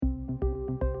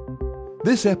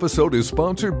This episode is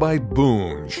sponsored by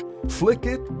Boonge. Flick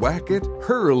it, whack it,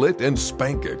 hurl it, and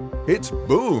spank it. It's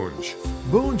Boonge.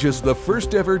 Boonge is the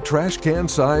first ever trash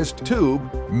can-sized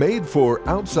tube made for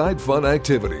outside fun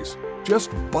activities.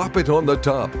 Just bop it on the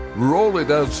top, roll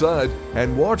it outside,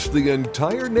 and watch the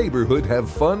entire neighborhood have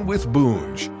fun with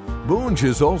Boonge. Boonge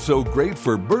is also great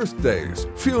for birthdays,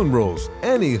 funerals,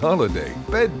 any holiday,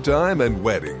 bedtime, and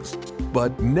weddings.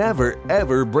 But never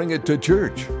ever bring it to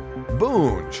church.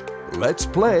 Boonge. Let's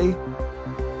play.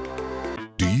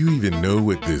 Do you even know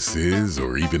what this is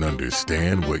or even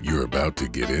understand what you're about to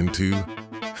get into?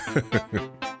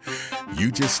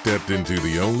 You just stepped into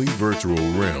the only virtual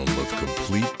realm of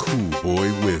complete cool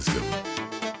boy wisdom.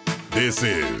 This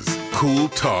is Cool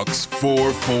Talks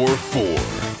 444.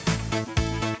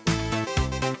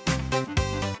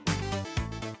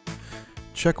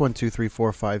 Check 1, 2, 3,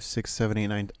 4, 5, 6, 7, 8,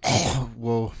 9.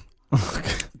 Whoa.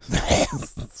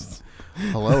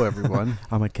 Hello, everyone.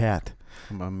 I'm a cat.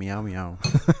 I'm a meow meow.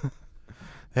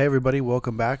 Hey, everybody.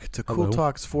 Welcome back to Cool Hello.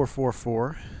 Talks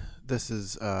 444. This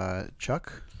is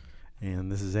Chuck.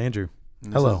 And this is Andrew.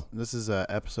 And Hello. This is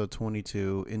episode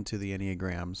 22, Into the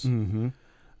Enneagrams, Mm-hmm.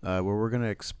 where we're going to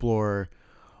explore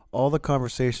all the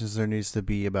conversations there needs to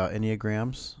be about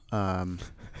Enneagrams on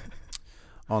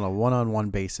a one-on-one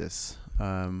basis.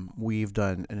 We've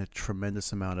done a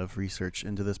tremendous amount of research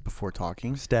into this before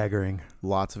talking. Staggering.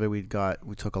 Lots of it. We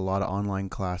took a lot of online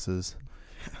classes,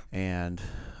 and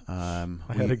I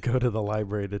had to go to the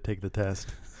library to take the test.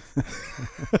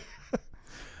 It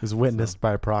was witnessed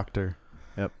by a proctor.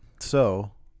 Yep.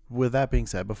 So, with that being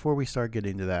said, before we start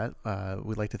getting into that,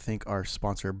 we'd like to thank our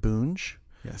sponsor, Boonge.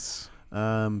 Yes.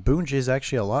 Boonge is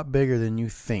actually a lot bigger than you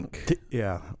think.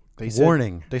 Yeah.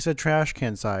 Warning. They said trash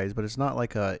can size, but it's not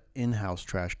like a in-house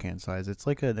trash can size. It's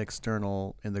like an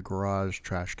external in the garage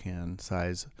trash can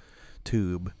size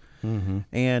tube. Mm-hmm.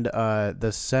 And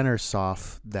the center's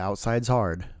soft, the outside's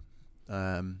hard.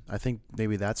 I think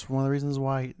maybe that's one of the reasons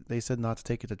why they said not to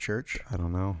take it to church. I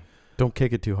don't know. Don't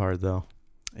kick it too hard, though.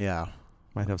 Yeah.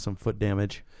 Might have some foot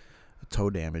damage. Toe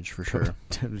damage for sure.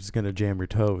 It's going to jam your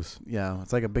toes. Yeah.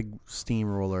 It's like a big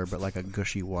steamroller, but like a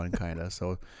gushy one kind of.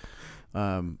 So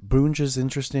Boonge is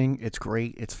interesting. It's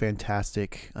great. It's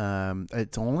fantastic.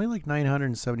 It's only like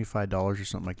 $975 or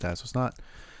something like that. So it's not,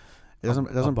 it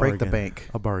doesn't break the bank.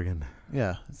 A bargain.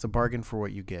 Yeah. It's a bargain for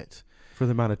what you get. For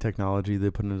the amount of technology they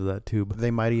put into that tube.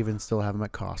 They might even still have them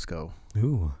at Costco.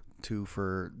 Ooh. Two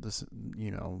for this,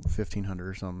 $1,500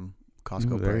 or some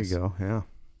Costco There price. you go. Yeah.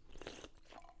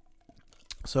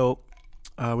 So,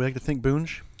 we like to thank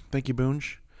Boonge. Thank you,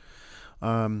 Boonge.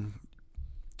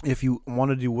 If you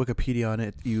want to do Wikipedia on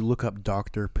it, you look up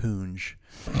Dr. Poonge.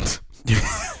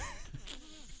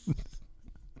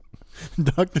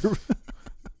 Dr.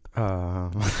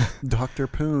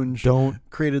 Poonge Don't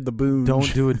created the Boonge.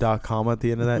 Don't do a .com at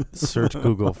the end of that. Search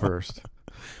Google first.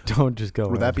 Don't just go.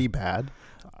 Would that be bad?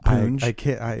 Poonge? I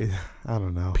can't. I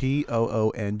don't know.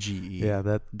 Poonge. Yeah,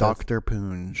 that Dr.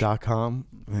 Poonge. .com.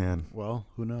 Man, Well,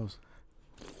 who knows?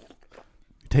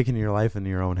 you're taking your life into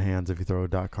your own hands if you throw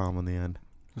a .com on the end.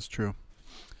 That's true.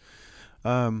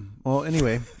 Well,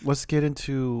 anyway, let's get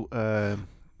into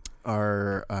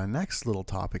our next little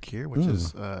topic here, which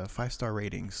is 5-star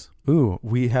ratings. Ooh,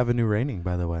 we have a new rating,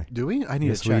 by the way. Do we? I need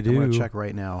Yes, to check. we I'm going do. to check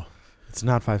right now. It's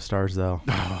not 5 stars though.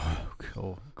 Oh,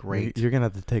 cool. Great. You're gonna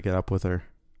have to take it up with her.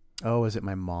 Oh, is it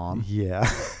my mom? Yeah.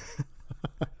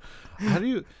 How do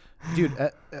you... Dude,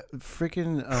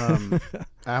 freaking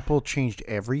Apple changed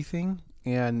everything,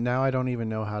 and now I don't even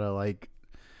know how to, like,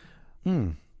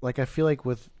 I feel like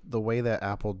with the way that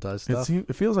Apple does stuff,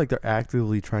 It feels like they're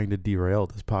actively trying to derail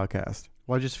this podcast.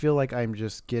 well, I just feel like I'm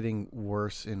just getting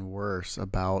worse and worse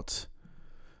about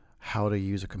how to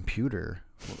use a computer.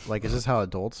 Like, is this how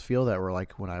adults feel that were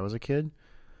like when I was a kid?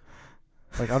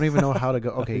 Like, I don't even know how to go.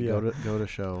 Okay, Yeah. go to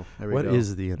show. There we What go.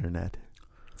 is the internet?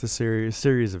 It's a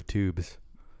series of tubes.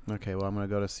 Okay, well, I'm going to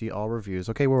go to see all reviews.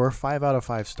 Okay, well, we're 5 out of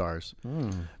 5 stars.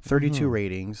 32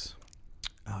 ratings.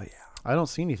 Oh yeah. I don't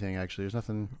see anything, actually. There's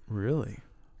nothing, Really?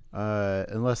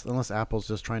 unless Apple's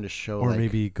just trying to show, Or like,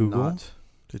 maybe Google? not-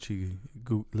 Did you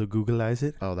Googleize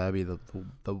it? Oh, that'd be the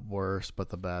worst, but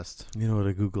the best. You know what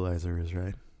a Googleizer is,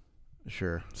 right?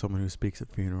 Sure. Someone who speaks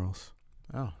at funerals.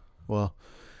 Oh, well,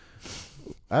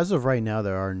 as of right now,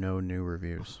 there are no new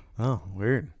reviews. Oh,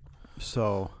 weird.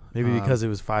 So Maybe because it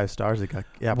was 5 stars,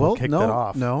 Apple kicked it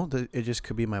off. No, it just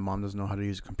could be my mom doesn't know how to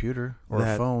use a computer or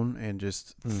a phone and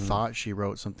just thought she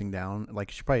wrote something down.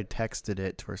 Like, she probably texted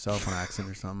it to herself on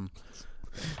accident or something.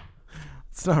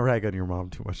 Let's not rag on your mom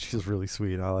too much. She's really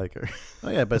sweet. I like her. Oh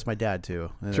yeah, but it's my dad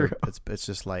too. And True. It's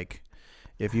just like,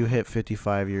 if you hit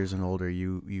 55 years and older,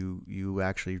 you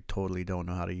actually totally don't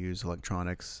know how to use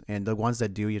electronics. And the ones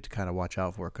that do, you have to kind of watch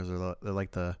out for because they're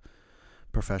like the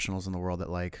professionals in the world that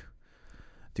like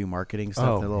do marketing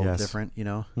stuff. They're a little different, you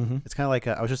know. Mm-hmm. It's kind of like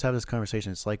I was just having this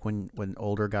conversation. It's like when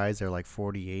older guys, they're like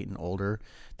 48 and older,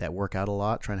 that work out a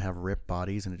lot, trying to have ripped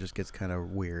bodies, and it just gets kind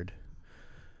of weird.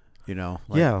 You know?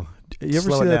 Like, yeah. You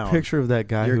ever see that picture of that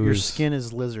guy your skin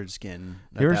is lizard skin?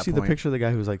 You ever see the picture of the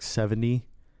guy who was like 70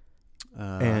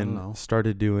 and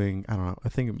started doing, I don't know, I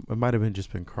think it might have been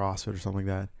just been CrossFit or something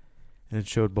like that. And it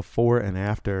showed before and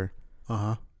after.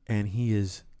 Uh-huh. And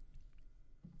he's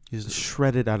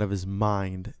shredded out of his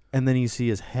mind. And then you see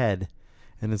his head,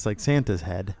 and it's like Santa's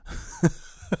head.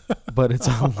 But it's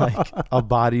on like a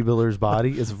bodybuilder's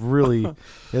body. It's really,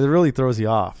 it really throws you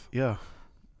off. Yeah.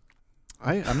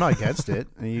 I'm not against it.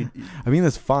 I mean,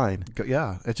 that's fine.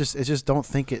 Yeah, it's just don't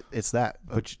think it's that.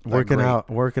 But working out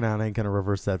ain't gonna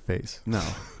reverse that face. No,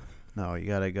 you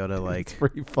gotta go to like. It's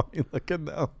pretty funny looking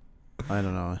though. I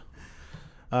don't know.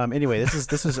 Anyway,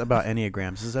 this is about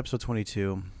Enneagrams. This is episode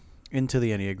 22, into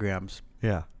the Enneagrams.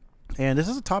 Yeah. And this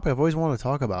is a topic I've always wanted to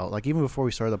talk about. Like even before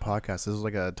we started the podcast, this is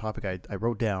like a topic I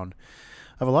wrote down.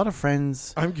 I have a lot of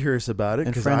friends. I'm curious about it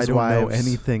because I don't know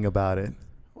anything about it.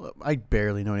 I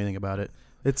barely know anything about it.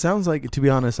 It sounds like, to be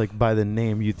honest, like by the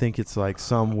name, you think it's like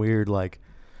some weird, like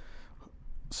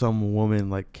some woman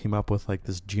like came up with like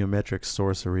this geometric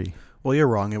sorcery. Well, you're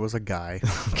wrong. It was a guy.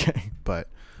 Okay. But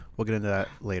we'll get into that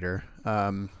later.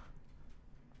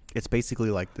 It's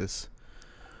basically like this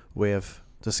way of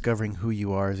discovering who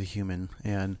you are as a human.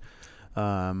 And,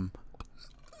 sorry,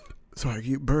 I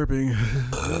keep burping.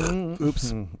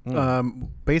 Oops.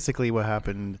 Basically what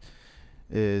happened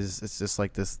is it's just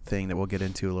like this thing that we'll get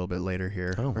into a little bit later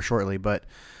here or shortly, but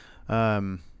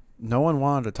no one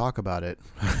wanted to talk about it.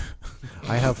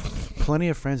 I have plenty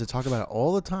of friends that talk about it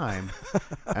all the time,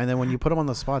 and then when you put them on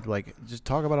the spot, like just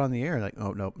talk about it on the air, like,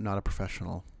 oh no, not a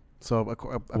professional. So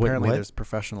apparently there's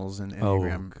professionals in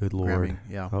Enneagram. Oh, good Lord.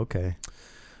 Yeah. Okay.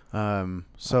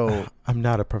 So I'm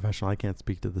not a professional. I can't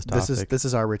speak to this topic. This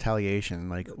is our retaliation.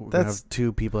 Like we're gonna have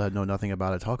two people that know nothing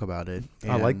about it talk about it.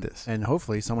 I like this. And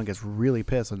hopefully someone gets really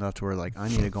pissed enough to where like I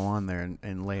need to go on there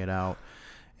and lay it out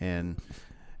and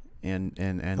I'm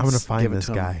gonna find this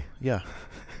guy. Yeah.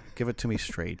 Give it to me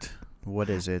straight. What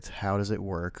is it? How does it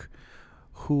work?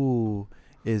 Who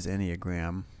is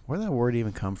Enneagram? Where did that word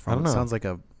even come from? I don't know. It sounds like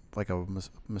a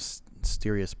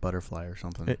mysterious butterfly or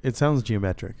something. It sounds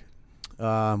geometric.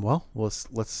 Well,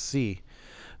 let's see.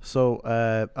 So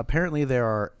apparently there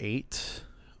are 8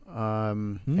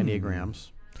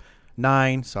 Enneagrams.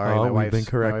 9. Sorry, my wife's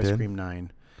screamed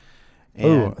 9.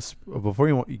 Before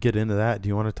you get into that, do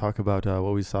you want to talk about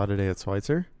what we saw today at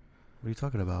Schweitzer? What are you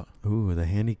talking about? Ooh, the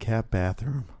handicap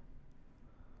bathroom.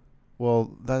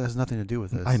 Well, that has nothing to do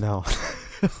with this. I know.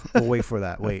 We'll wait for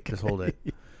that. Wait, just hold it.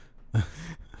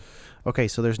 Okay,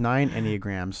 so there's 9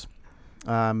 Enneagrams.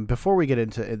 Before we get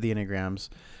into the Enneagrams,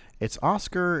 it's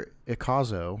Oscar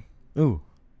Icazo. Ooh.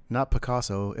 Not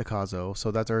Picasso, Icazo. So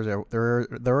that there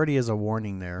already is a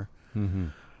warning there. Mm-hmm.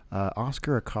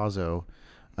 Oscar Icazo,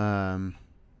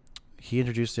 he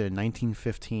introduced it in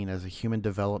 1915 as a human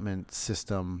development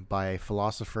system by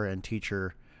philosopher and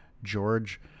teacher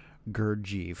George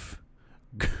Gurdjieff.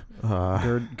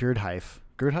 Gurdjieff.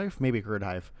 Gurdjieff? Maybe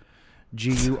Gurdjieff.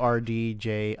 Gurdjieff.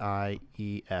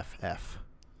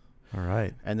 All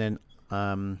right. And then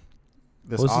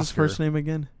this What's Oscar, his first name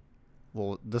again?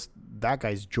 Well, that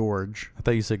guy's George. I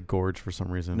thought you said Gorge for some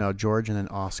reason. No, George and then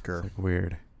Oscar. It's like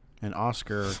weird. And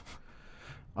Oscar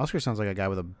sounds like a guy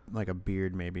with a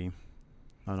beard maybe.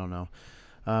 I don't know.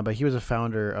 But he was a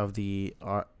founder of the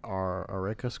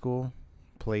Areca School.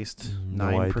 Placed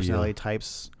 9 personality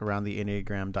types around the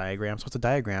Enneagram diagram. So it's a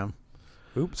diagram.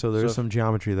 Oops. So there's some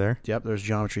geometry there. Yep, there's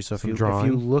geometry. So if you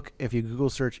Google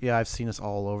search, yeah, I've seen this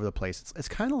all over the place. It's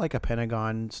kind of like a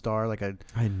pentagon star,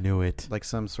 I knew it. Like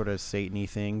some sort of Satan-y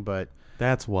thing, but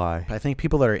that's why. I think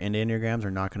people that are into Enneagrams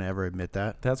are not going to ever admit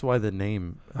that. That's why the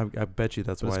name. I bet you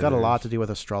that's why. It's got a lot to do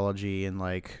with astrology and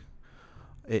like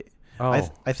it. Oh.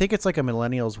 I think it's like a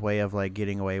millennial's way of like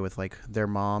getting away with like their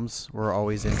moms were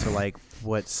always into like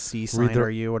what sea sign are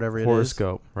you, whatever it is.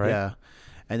 Horoscope, right? Yeah.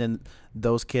 And then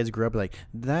those kids grew up like,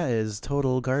 that is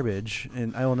total garbage,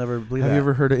 and I will never believe that. Have you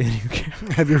ever heard of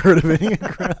Enneagram? Have you heard of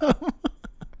Enneagram?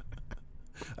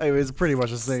 It's pretty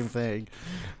much the same thing.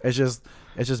 It's just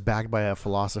backed by a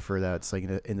philosopher that's like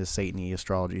into Satan-y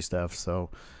astrology stuff.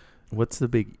 So, what's the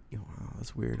big? Oh,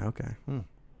 that's weird. Okay.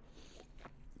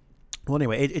 Well,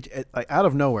 anyway, it like out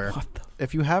of nowhere,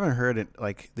 if you haven't heard it,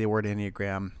 like the word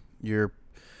Enneagram, you're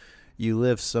you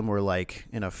live somewhere like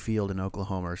in a field in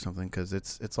Oklahoma or something, because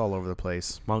it's all over the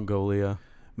place. Mongolia.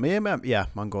 Yeah,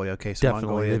 Mongolia. Okay, so Definitely.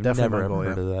 Mongolia, They've definitely never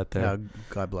Mongolia. ever heard of that there. Yeah,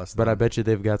 God bless them. But I bet you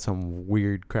they've got some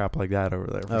weird crap like that over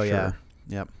there. For Oh sure. yeah,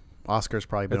 yep. Oscar's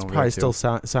probably been It's over probably there too.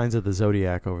 still signs of the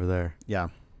zodiac over there. Yeah.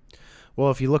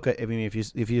 Well, if you look at, I mean, if you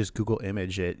just Google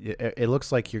image it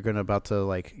looks like you're about to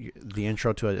like the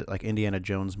intro to a like Indiana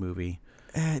Jones movie.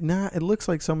 Nah, it looks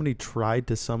like somebody tried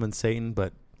to summon Satan,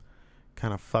 but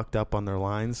kind of fucked up on their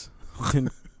lines.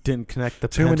 Didn't connect the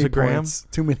pentagram.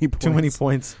 Too many points. Too many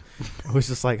points. It was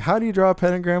just like, how do you draw a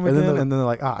pentagram And again? then And then they're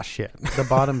like, ah, shit. The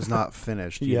bottom's not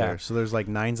finished either. Yeah. So there's like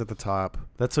 9s at the top,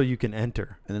 That's so you can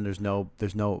enter. and then there's no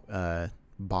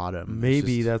bottom. It's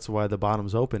Maybe just that's why the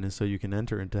bottom's open, is so you can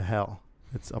enter into hell.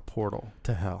 It's a portal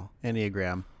to hell.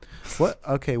 Enneagram. What?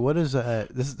 Okay. What is this?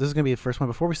 This is gonna be the first one.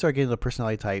 Before we start getting to the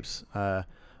personality types, I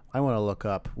want to look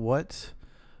up what.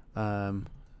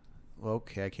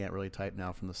 Okay, I can't really type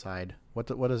now from the side. What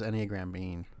does Enneagram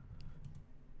mean?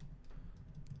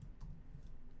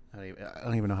 I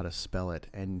don't even know how to spell it.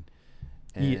 And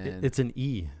It's an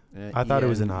E. I thought it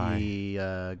was an I.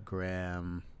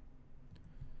 Enneagram.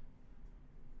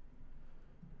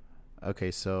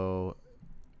 Okay, so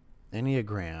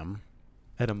Enneagram.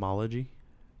 Etymology.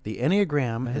 The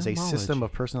Enneagram is a system Etymology.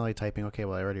 of personality typing. Okay,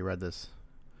 well, I already read this.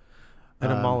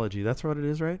 Etymology. That's what it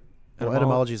is, right? Well,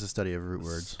 etymology is the study of root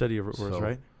words. Study of root words,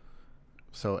 right?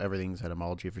 So everything's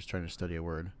etymology if you're trying to study a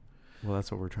word. Well,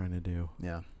 that's what we're trying to do.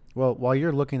 Yeah. Well, while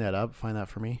you're looking that up, find that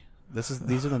for me.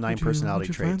 These are the 9 personality would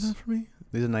you traits. Find that for me?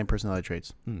 These are 9 personality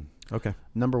traits. Okay.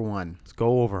 Number 1, Let's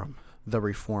go over them. the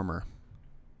reformer.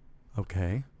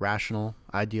 Okay. Rational,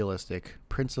 idealistic,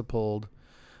 principled,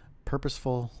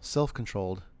 purposeful,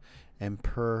 self-controlled, and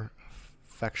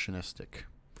perfectionistic.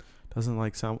 Doesn't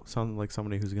like sound like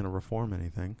somebody who's going to reform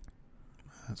anything.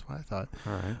 That's what I thought.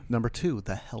 All right. Number 2,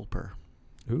 the helper.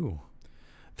 Ooh,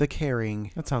 The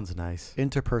caring, that sounds nice.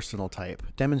 interpersonal type.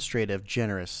 Demonstrative,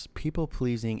 generous,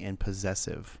 people-pleasing, and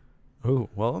possessive. Ooh,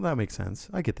 well, that makes sense.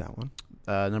 I get that one.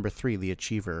 Number 3, the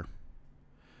achiever.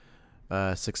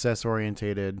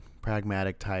 Success-orientated,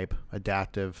 pragmatic type,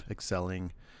 adaptive,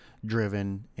 excelling,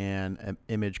 driven, and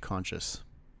image conscious.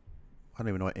 I don't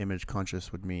even know what image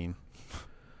conscious would mean.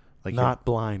 Like Not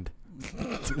blind.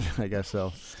 I guess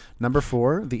so. Number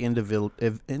 4, the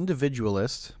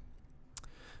individualist.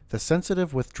 The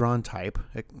sensitive, withdrawn type.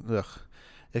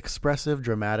 Expressive,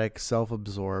 dramatic,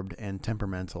 self-absorbed, and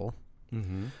temperamental.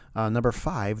 Mm-hmm. Number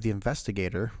 5, the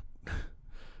investigator.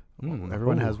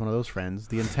 Everyone has one of those friends.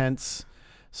 The intense,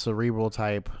 cerebral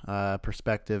type,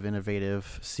 perspective,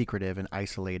 innovative, secretive, and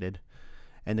isolated.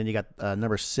 And then you got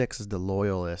number 6 is the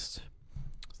loyalist. So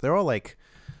they're all like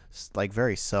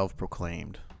very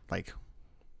self-proclaimed, like,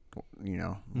 you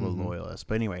know, the loyalist.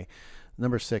 But anyway,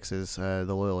 number 6 is the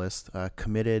loyalist,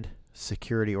 committed,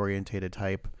 security-orientated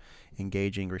type,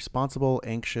 engaging, responsible,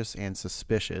 anxious, and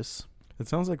suspicious. It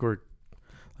sounds like we're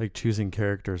like choosing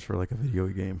characters for like a video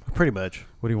game. Pretty much.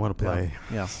 What do you want to play?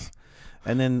 Yeah.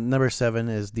 And then number 7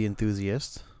 is the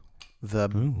enthusiast, the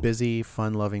busy,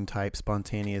 fun-loving type,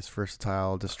 spontaneous,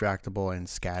 versatile, distractible, and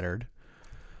scattered.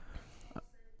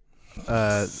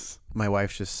 My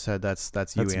wife just said that's you,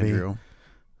 That's me. Andrew.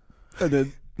 And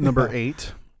then number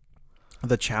 8,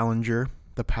 the challenger,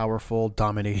 the powerful,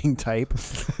 dominating type,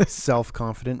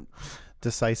 self-confident,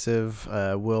 decisive,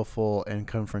 willful, and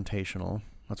confrontational.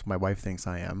 That's what my wife thinks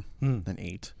I am, an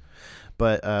 8.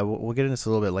 But we'll get into this a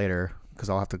little bit later because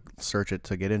I'll have to search it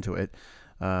to get into it.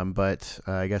 But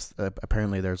I guess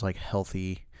apparently there's like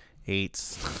healthy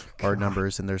 8s or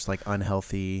numbers, and there's like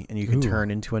unhealthy, and you can turn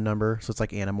into a number. So it's like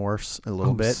Animorphs a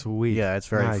little bit. Sweet. Yeah, it's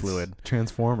very Nice. fluid.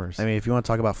 Transformers. I mean, if you want to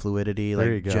talk about fluidity, There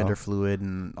you like go. gender fluid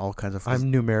and all kinds of I'm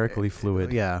numerically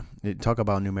fluid. Yeah, talk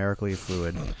about numerically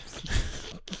fluid.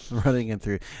 Running it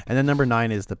through. And then number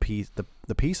 9 is the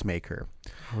peacemaker.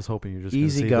 I was hoping you were just gonna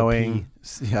say Easygoing.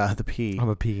 Yeah, the P. I'm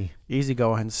a P.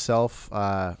 Easygoing,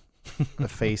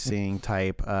 self-facing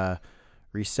type,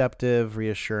 receptive,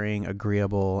 reassuring,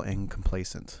 agreeable, and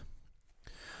complacent.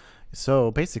 So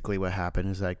basically what happened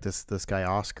is like this guy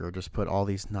Oscar just put all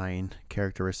these 9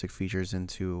 characteristic features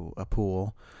into a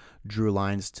pool, drew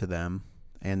lines to them,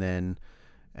 and then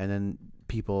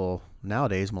people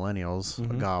nowadays, millennials,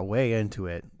 got way into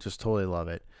it, just totally love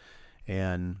it.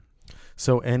 And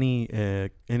So any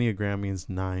Enneagram means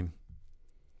 9.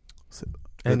 so,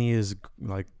 Any is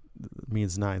like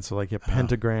means 9. So like a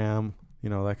pentagram, you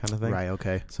know, that kind of thing. right,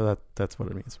 okay. So that's what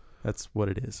it means. That's what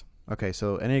it is. Okay,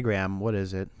 so Enneagram, what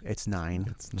is it? It's 9.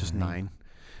 It's just 9. 9.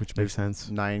 Which makes sense.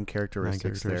 9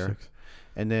 characteristics there.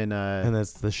 And then And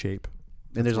that's the shape.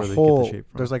 and there's where a they get the whole shape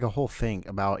from. there's like a whole thing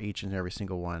about each and every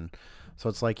single one. So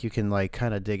it's like you can like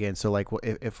kind of dig in. So like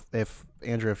if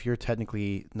Andrew, if you're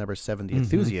technically number 7, the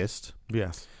enthusiast,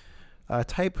 Yes.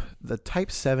 type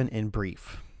 7 in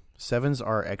brief. 7s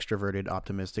are extroverted,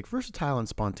 optimistic, versatile, and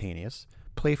spontaneous,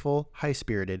 playful,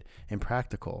 high-spirited, and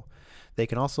practical. They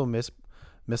can also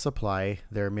misapply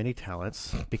their many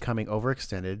talents, becoming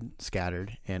overextended,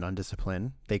 scattered, and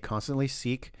undisciplined. They constantly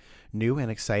seek new and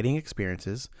exciting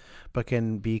experiences, but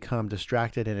can become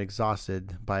distracted and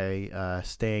exhausted by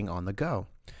staying on the go.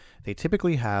 They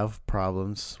typically have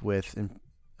problems with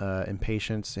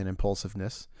impatience and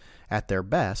impulsiveness. At their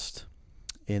best,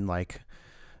 in like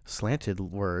slanted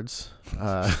words,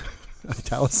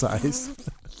 italicized,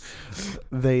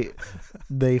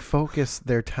 they focus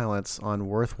their talents on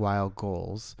worthwhile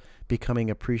goals, becoming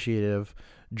appreciative,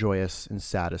 joyous, and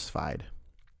satisfied.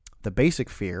 The basic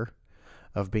fear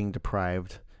of being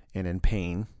deprived and in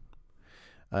pain.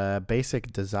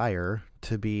 Basic desire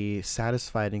to be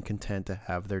satisfied and content to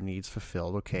have their needs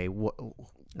fulfilled. Okay,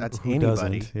 that's Who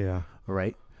anybody, doesn't? Yeah.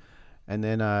 right? And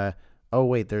then,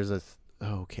 there's a.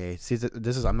 Okay, see,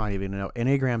 this is I'm not even gonna know.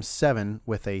 Enneagram 7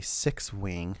 with a 6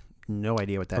 wing. No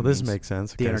idea what that means. This makes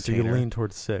sense. The Okay, so you entertainer. lean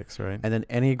towards 6, right? And then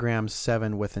Enneagram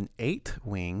 7 with an 8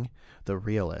 wing, the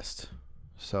realist.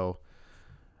 So,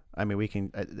 I mean, we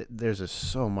can. There's just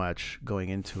so much going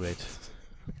into it.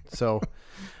 So,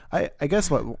 I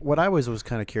guess what I was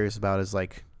kind of curious about is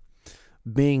like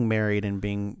being married and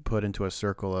being put into a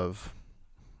circle of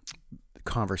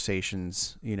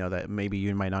conversations, that maybe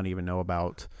you might not even know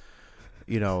about.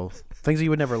 Things that you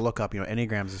would never look up.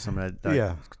 Enneagrams is something that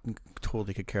Yeah.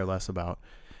 totally could care less about.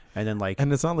 And then like,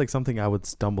 And it's not like something I would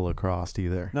stumble across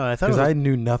either. no, I thought it Because was, I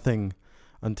knew nothing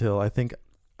until I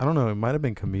don't know, it might have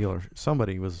been Camille or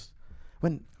somebody was, I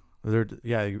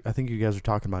think you guys were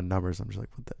talking about numbers. I'm just like,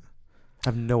 what the? I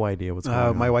have no idea what's going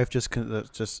on. my wife just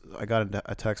I got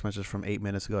a text message from 8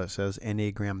 minutes ago that says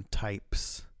Enneagram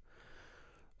types.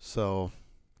 So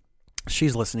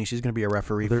she's listening. She's going to be a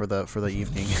referee for the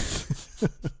evening.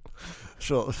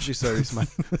 She's already smiling.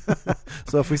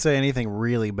 So if we say anything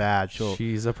really bad,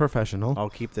 She's a professional. I'll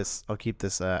keep this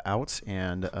out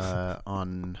and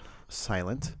on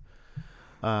silent.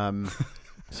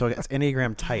 So it's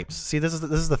Enneagram types. See, this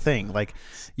is the thing. Like,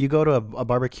 you go to a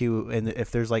barbecue, and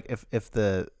if there's like if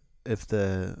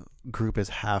the group is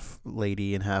half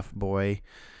lady and half boy,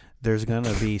 there's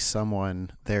gonna be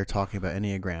someone there talking about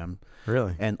Enneagram.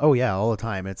 Really? And oh yeah, all the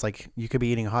time. It's like you could be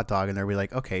eating a hot dog, and they'll be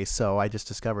like, okay, so I just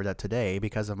discovered that today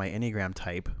because of my Enneagram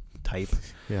type.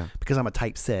 Yeah. Because I'm a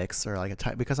type 6 or like a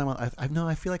type, because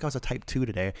I feel like I was a type 2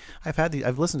 today.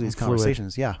 I've listened to these Fluid.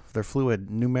 conversations. Yeah. They're fluid,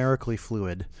 numerically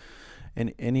fluid,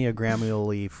 and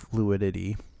enneagramically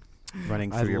fluidity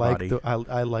running through your body.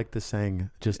 I like the saying,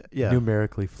 just Yeah.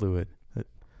 numerically fluid.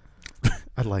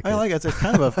 I like I it. like it.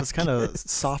 It's kind of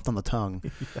soft on the tongue.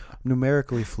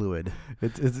 Numerically fluid. They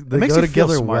makes go you feel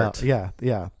together well. smart.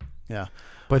 Yeah. Yeah.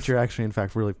 But you're actually, in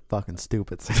fact, really fucking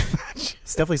stupid.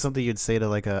 It's definitely something you'd say to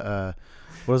like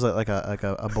what is it, like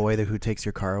a boy who takes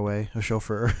your car away, a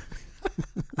chauffeur.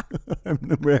 I'm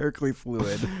numerically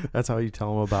fluid. That's how you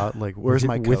tell them about, like, Where's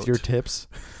my with coat? your tips.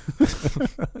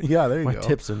 Yeah, there you My go.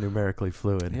 tips are numerically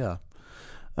fluid. Yeah.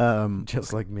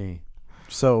 Just like me.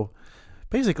 So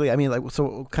basically, I mean, like,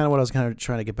 so kind of what I was kind of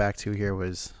trying to get back to here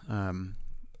was,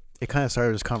 it kind of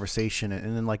started this conversation,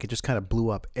 and then like it just kind of blew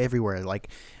up everywhere, like,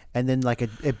 and then like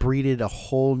it breeded a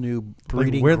whole new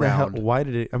breeding where ground. the hell? Why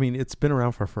did it? I mean, it's been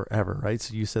around for forever, right?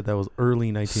 So you said that was early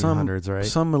 1900s, right?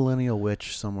 Some millennial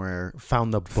witch somewhere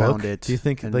Found the book. found it. Do you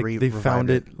think and like they revived found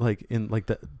it like in like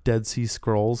the Dead Sea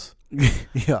Scrolls?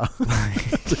 Yeah.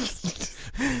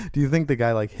 Do you think the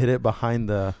guy like hid it behind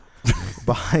the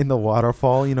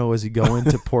waterfall? As you go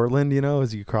into Portland,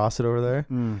 as you cross it over there.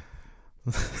 Mm.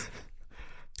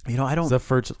 I don't.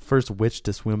 It's the first witch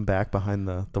to swim back behind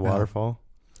the waterfall.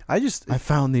 I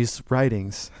found these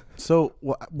writings. So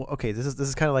okay, this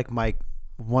is kind of like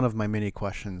one of my many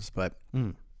questions, but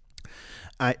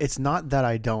it's not that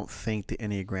I don't think the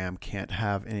Enneagram can't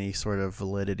have any sort of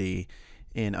validity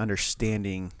in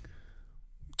understanding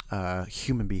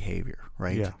human behavior,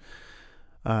 right?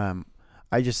 Yeah.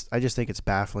 I just think it's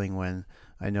baffling when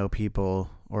I know people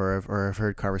or I've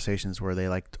heard conversations where they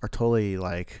like are totally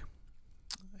like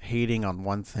hating on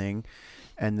one thing,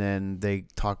 and then they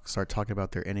start talking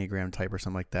about their Enneagram type or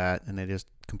something like that, and they just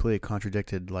completely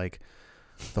contradicted like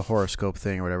the horoscope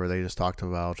thing or whatever they just talked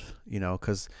about,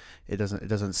 because it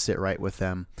doesn't sit right with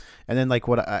them. And then like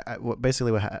what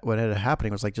ended up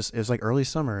happening was like it was like early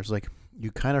summer. It's like you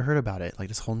kind of heard about it, like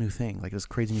this whole new thing, like this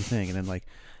crazy new thing, and then like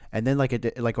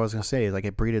I was gonna say, like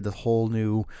it breeded this whole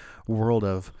new world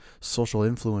of social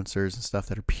influencers and stuff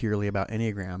that are purely about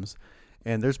Enneagrams.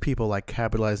 And there's people like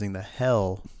capitalizing the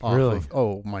hell off Really? of.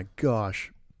 Oh my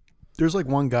gosh. There's like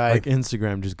one guy. Like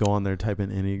Instagram, just go on there, type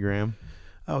in Enneagram.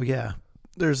 Oh yeah.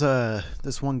 There's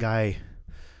this one guy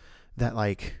that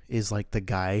like is like the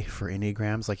guy for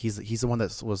Enneagrams. Like he's the one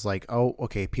that was like, oh,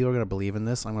 okay, people are gonna believe in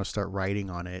this. I'm gonna start writing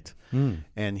on it.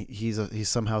 And he's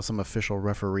somehow some official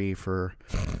referee for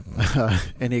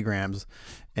Enneagrams.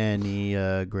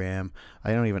 Enneagram.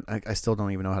 I still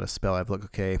don't even know how to spell. I've looked.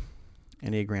 Okay,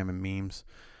 Enneagram and memes.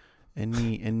 I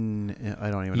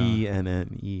don't even know.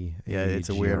 ENNE. Yeah, it's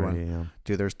a weird one.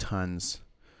 Dude, there's tons.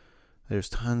 There's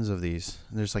tons of these.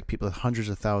 There's like people with hundreds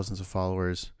of thousands of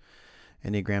followers.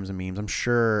 Enneagrams and memes. I'm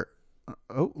sure.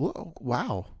 Oh,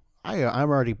 wow. I'm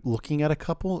already looking at a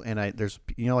couple, and there's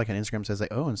like an Instagram says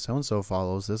like, oh, and so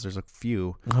follows this. There's a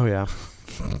few. Oh yeah.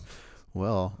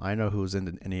 Well, I know who's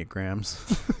into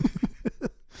Enneagrams.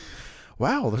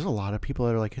 Wow, there's a lot of people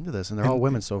that are like into this, and they're all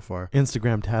women so far.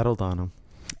 Instagram tattled on them.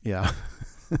 Yeah.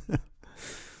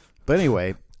 But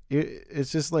anyway,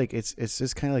 it's just like it's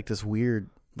just kind of like this weird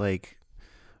like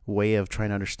way of trying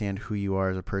to understand who you are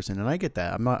as a person, and I get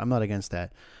that. I'm not against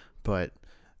that, but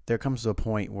there comes to a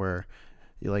point where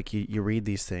you read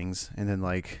these things, and then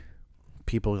like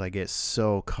people like get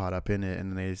so caught up in it,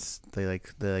 and they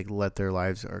let their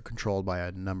lives are controlled by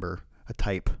a number, a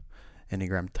type,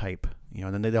 Enneagram type,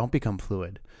 and then they don't become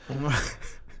fluid.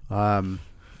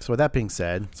 So with that being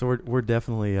said, so we're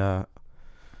definitely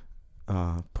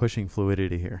pushing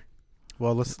fluidity here.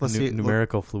 Well, let's see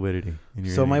numerical fluidity.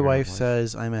 So my wife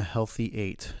says I'm a healthy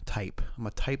 8 type. I'm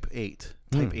a type 8.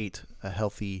 Type 8, a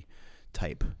healthy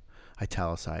type.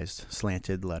 Italicized,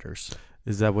 slanted letters.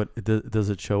 Is that what does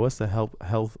it show us? The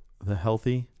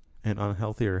healthy and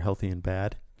unhealthy, or healthy and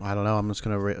bad? I don't know. I'm just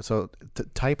gonna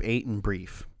type 8 in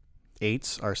brief.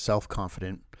 8s are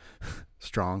self-confident,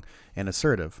 strong, and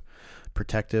assertive,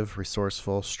 protective,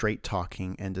 resourceful,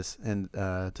 straight-talking, and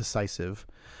decisive,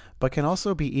 but can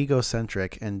also be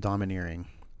egocentric and domineering.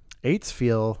 8s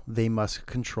feel they must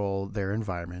control their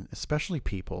environment, especially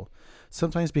people,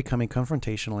 sometimes becoming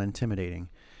confrontational and intimidating.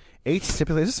 8s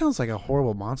typically, this sounds like a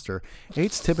horrible monster.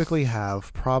 8s typically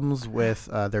have problems with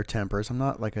their tempers. I'm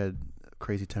not like a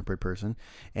crazy tempered person,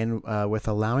 and with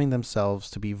allowing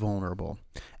themselves to be vulnerable.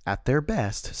 At their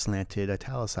best, slanted,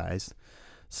 italicized,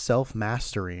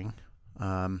 self-mastering,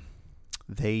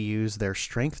 they use their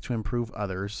strength to improve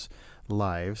others'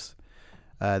 lives.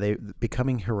 They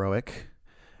becoming heroic,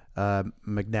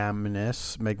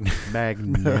 magnanimous. I read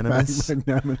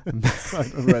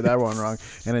that one wrong.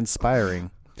 And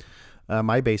inspiring.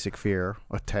 My basic fear,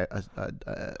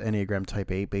 Enneagram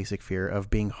Type 8 basic fear of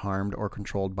being harmed or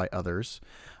controlled by others.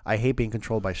 I hate being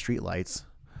controlled by streetlights.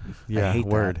 Yeah, I hate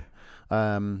word.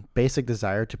 that. Basic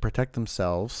desire to protect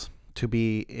themselves, to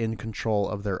be in control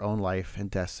of their own life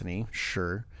and destiny.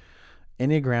 Sure.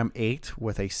 Enneagram 8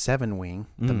 with a 7 wing,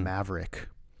 the Maverick.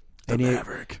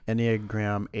 Maverick.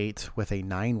 Enneagram 8 with a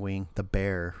 9 wing, the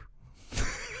Bear.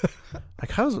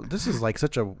 Like this is like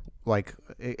such a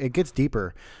it gets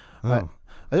deeper. Oh.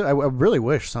 I really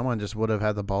wish someone just would have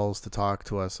had the balls to talk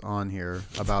to us on here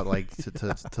about like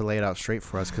to lay it out straight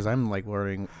for us, because I'm like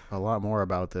learning a lot more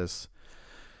about this.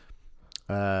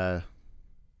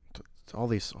 All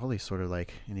these sort of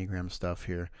like Enneagram stuff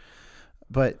here,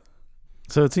 but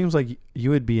so it seems like you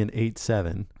would be an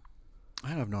 8-7. I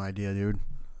have no idea, dude,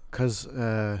 because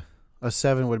a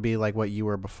 7 would be like what you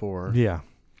were before. Yeah,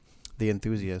 the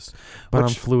enthusiast. But I'm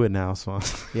fluid now, so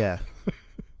yeah.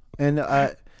 And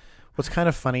what's kind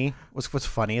of funny, what's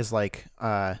funny is like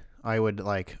I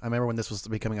remember when this was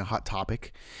becoming a hot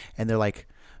topic, and they're like,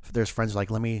 there's friends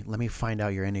like, let me find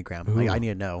out your Enneagram. Like, I need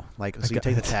to know. Like, so you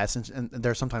take the test, and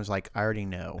there's sometimes like, I already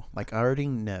know like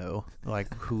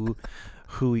who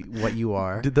what you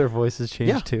are. Did their voices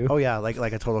change too? Oh yeah, like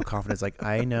a total confidence. Like,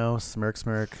 I know,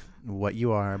 smirk, what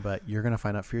you are, but you're gonna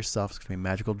find out for yourself. It's gonna be a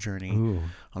magical journey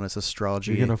on this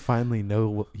astrology. You're gonna finally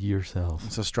know yourself.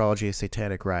 It's astrology, a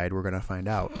satanic ride. We're gonna find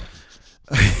out.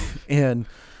 And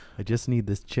I just need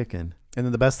this chicken. And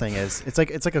then the best thing is, it's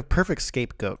like a perfect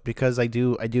scapegoat, because I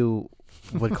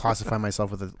would classify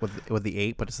myself with the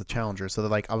 8, but it's the challenger. So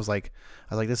they're like, I was like,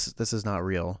 this is not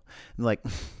real. And like,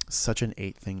 such an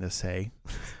 8 thing to say.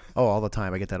 Oh, all the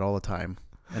time. I get that all the time,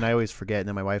 and I always forget. And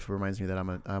then my wife reminds me that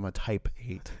I'm a type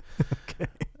 8. Okay.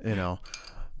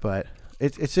 But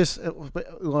it's just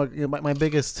my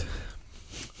biggest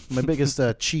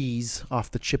cheese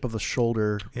off the chip of the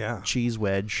shoulder. Yeah. Cheese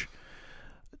wedge.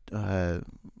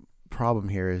 Problem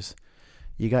here is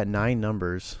you got 9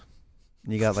 numbers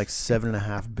and you got like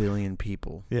 7.5 billion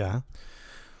people. Yeah.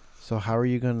 So how are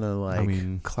you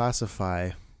gonna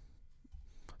classify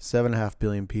 7.5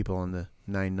 billion people in the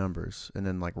 9 numbers and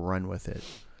then like run with it.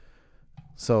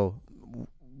 So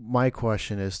my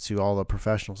question is to all the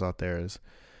professionals out there is,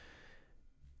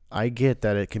 I get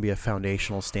that it can be a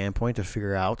foundational standpoint to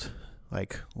figure out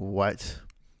like what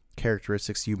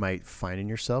characteristics you might find in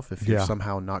yourself if you're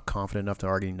somehow not confident enough to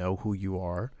already know who you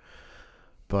are.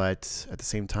 But at the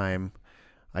same time,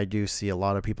 I do see a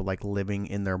lot of people like living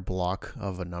in their block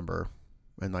of a number,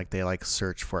 and like they like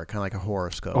search for it, kind of like a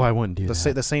horoscope. Oh, I wouldn't do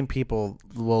that. The same people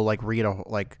will like read an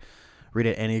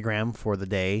Enneagram for the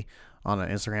day on an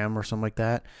Instagram or something like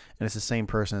that, and it's the same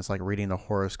person that's like reading the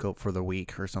horoscope for the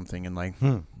week or something, and like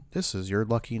this is your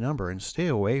lucky number, and stay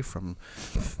away from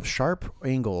sharp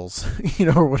angles,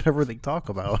 or whatever they talk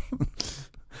about.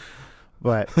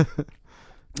 But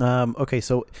okay,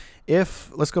 so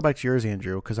let's go back to yours,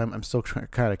 Andrew, because I'm still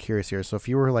kind of curious here. So if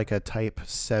you were like a type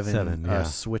 7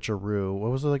 switcheroo,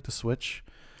 what was it like the switch?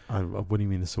 What do you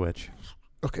mean the switch?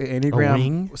 Okay, Enneagram, A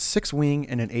wing? 6 wing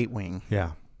and an 8 wing.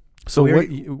 Yeah. So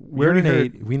we're an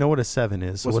 8. We know what a 7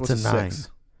 is. So what's a 9? 6?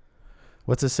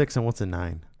 What's a 6 and what's a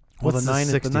 9? Well, What's the 9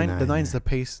 69 the 9's here?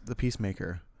 the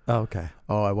peacemaker. Oh, okay.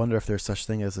 Oh, I wonder if there's such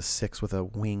thing as a 6 with a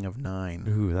wing of 9.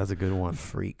 Ooh, that's a good one.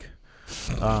 Freak.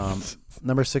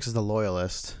 Number 6 is the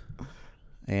loyalist,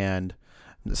 and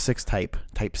the 6 type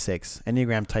 6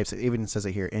 Enneagram types. It even says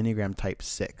it here, Enneagram type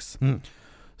 6.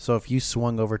 So if you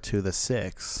swung over to the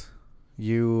 6,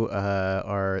 you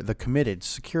are the committed,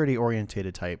 security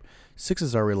orientated type.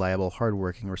 6s are reliable,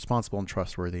 hardworking, responsible, and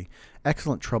trustworthy.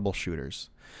 Excellent troubleshooters.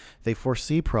 They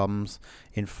foresee problems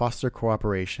and foster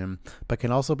cooperation, but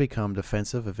can also become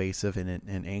defensive, evasive, and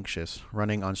anxious,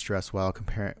 running on stress while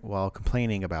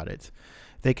complaining about it.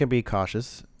 They can be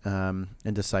cautious,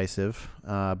 indecisive,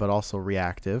 but also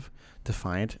reactive,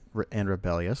 defiant, and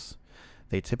rebellious.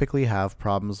 They typically have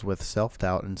problems with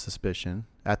self-doubt and suspicion.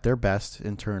 At their best,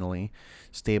 internally,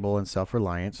 stable and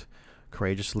self-reliant,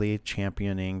 courageously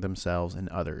championing themselves and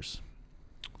others.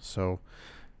 So,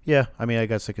 yeah, I mean, I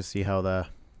guess I could see how the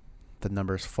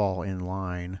numbers fall in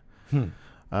line.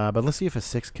 But let's see if a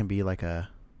 6 can be like a...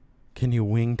 Can you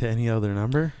wing to any other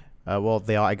number? Well,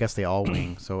 I guess they all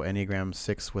wing. So Enneagram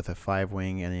 6 with a 5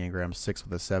 wing, Enneagram 6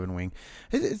 with a 7 wing.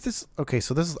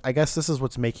 I guess this is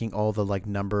what's making all the like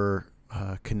number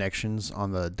connections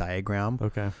on the diagram.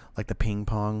 Okay. Like the ping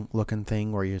pong looking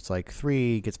thing where it's like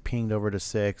 3 gets pinged over to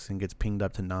 6 and gets pinged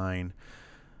up to 9.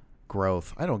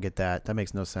 Growth. I don't get that. That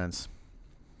makes no sense.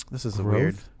 This is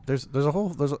weird.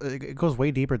 It goes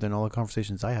way deeper than all the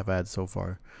conversations I have had so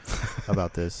far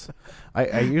about this.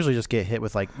 I usually just get hit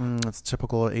with like, that's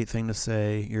typical 8 thing to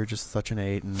say. You're just such an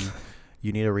 8 and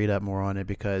you need to read up more on it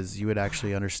because you would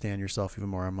actually understand yourself even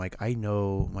more. I'm like, I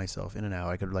know myself in and out.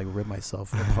 I could like rip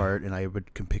myself apart and I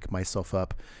can pick myself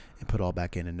up and put all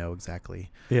back in and know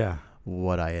exactly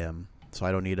what I am. So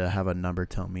I don't need to have a number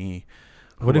tell me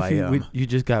what if you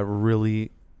just got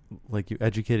really, like you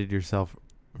educated yourself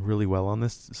really well on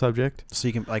this subject, so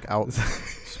you can like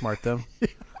outsmart them.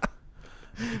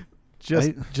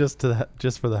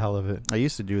 just for the hell of it. I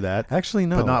used to do that. Actually,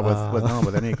 no, but not with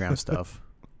Enneagram stuff.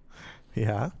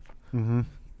 Yeah. Mm-hmm.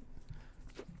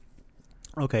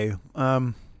 Okay.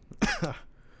 I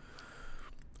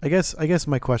guess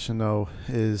my question though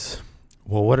is,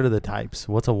 well, what are the types?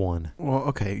 What's a 1? Well,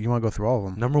 okay, you want to go through all of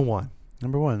them? Number 1.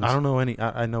 I don't know any.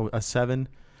 I know a 7,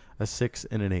 a 6,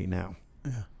 and an 8 now.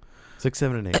 Yeah. 6,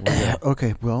 7, and 8.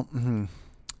 Okay. Well,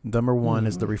 number 1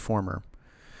 is the reformer.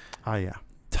 Ah, yeah.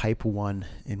 Type 1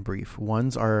 in brief.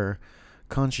 1s are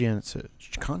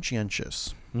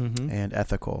conscientious and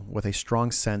ethical, with a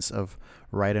strong sense of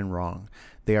right and wrong.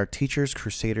 They are teachers,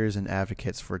 crusaders, and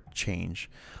advocates for change.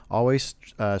 Always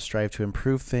strive to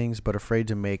improve things, but afraid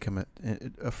to making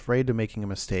a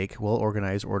mistake. Well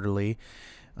organized, orderly.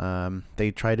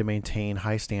 They try to maintain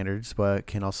high standards, but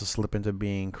can also slip into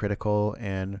being critical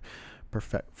and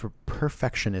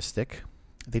perfectionistic.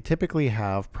 They typically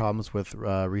have problems with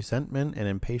resentment and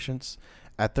impatience.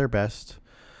 At their best,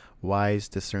 wise,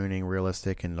 discerning,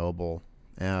 realistic, and noble.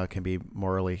 Can be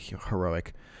morally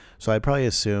heroic. So I'd probably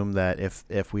assume that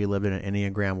if we lived in an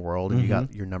Enneagram world and you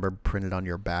got your number printed on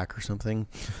your back or something,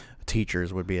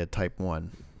 teachers would be a type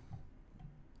 1.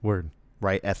 Word.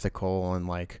 Right, ethical and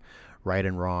like right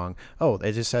and wrong. Oh,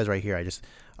 it just says right here.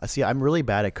 I see. I'm really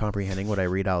bad at comprehending what I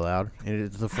read out loud. And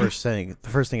it's the first thing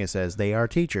it says, they are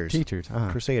teachers. Teachers.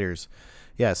 Uh-huh. Crusaders.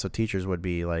 Yeah. So teachers would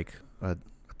be like a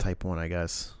type 1, I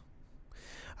guess.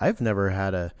 I've never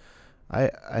had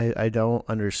I don't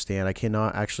understand. I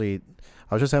cannot actually.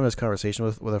 I was just having this conversation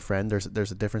with a friend.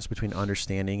 There's a difference between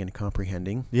understanding and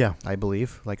comprehending. Yeah. I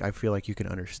believe. Like I feel like you can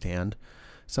understand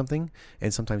something,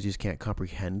 and sometimes you just can't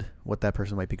comprehend what that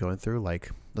person might be going through.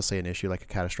 Like, let's say an issue like a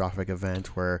catastrophic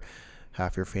event where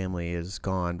half your family is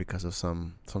gone because of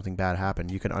something bad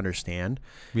happened. You can understand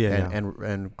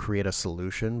and create a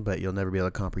solution, but you'll never be able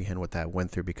to comprehend what that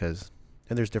went through because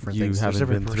there's different things. There's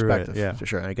different perspectives. Yeah, for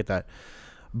sure. And I get that.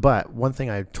 But one thing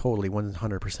I totally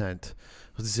 100%,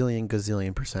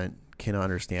 gazillion percent can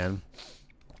understand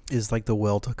is like the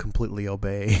will to completely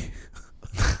obey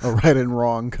a right and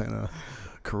wrong kind of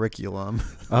curriculum.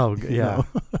 Oh, yeah.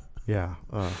 Yeah.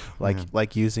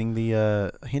 Like using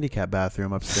the handicap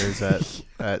bathroom upstairs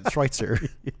at Schweitzer.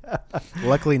 Yeah.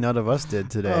 Luckily, none of us did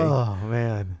today. Oh,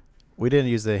 man. We didn't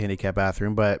use the handicap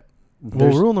bathroom, but...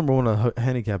 rule number one of a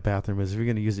handicap bathroom is if you're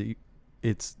going to use it,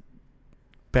 it's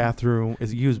bathroom.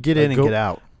 Is use Get in and get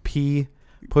out. Pee,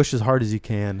 push as hard as you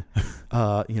can.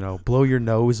 Blow your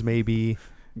nose maybe.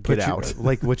 Get out.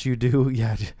 Like what you do.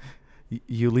 Yeah.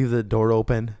 You leave the door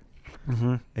open.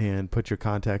 Mm-hmm. And put your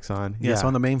contacts on. Yeah, it's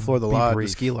on the main floor of the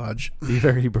ski lodge. Be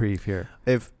very brief here.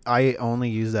 If I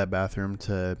only use that bathroom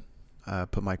to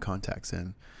put my contacts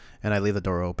in, and I leave the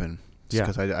door open,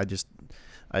 because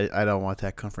I don't want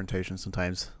that confrontation.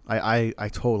 Sometimes I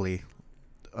totally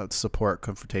support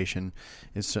confrontation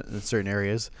in certain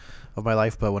areas of my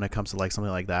life, but when it comes to like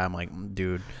something like that, I'm like,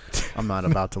 dude, I'm not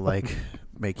about to like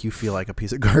make you feel like a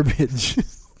piece of garbage.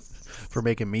 For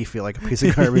making me feel like a piece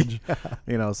of garbage,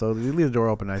 so you leave the door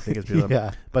open. I think it's beautiful.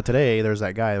 Yeah. But today there's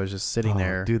that guy that was just sitting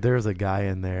there. Dude, there was a guy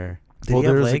in there. Did he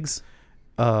have legs?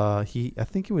 I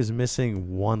think he was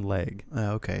missing one leg.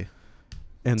 Okay.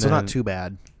 And so not too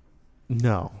bad.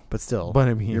 No, but still. But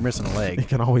I mean, you're missing a leg. It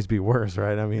can always be worse,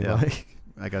 right? I mean,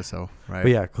 I guess so. Right.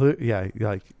 But yeah.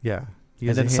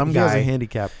 And then some guy has a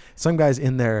handicap. Some guy's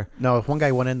in there. No, one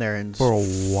guy went in there and for a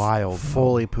while,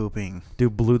 fully pooping.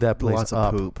 Dude blew that place Lots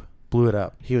up. Of poop. Blew it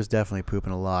up. He was definitely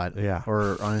pooping a lot. Yeah.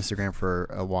 Or on Instagram for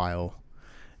a while.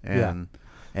 And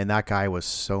that guy was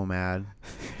so mad.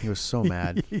 He was so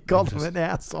mad. He called him an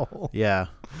asshole. Yeah.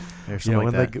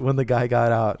 When the guy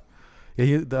got out.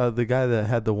 Yeah, the guy that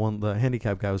had the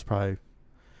handicap guy was probably,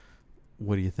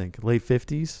 what do you think? Late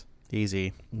 50s?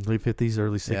 Easy. Late 50s,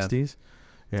 early 60s?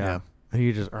 Yeah. And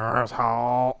he just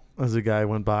as the guy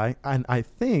went by. And I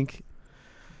think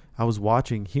I was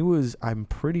watching. I'm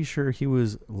pretty sure he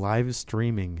was live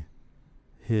streaming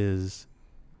his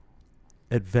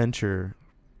adventure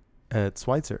at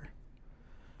Schweitzer.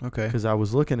 Okay. Because I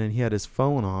was looking and he had his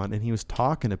phone on and he was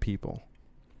talking to people.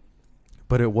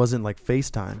 But it wasn't like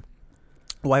FaceTime.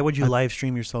 Why would you live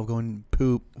stream yourself going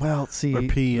poop? Well, see, or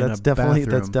pee that's in a bathroom?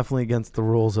 That's definitely against the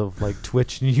rules of like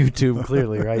Twitch and YouTube,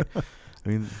 clearly, right? I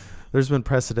mean, there's been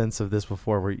precedents of this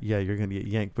before where you're gonna get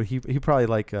yanked, but he probably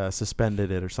like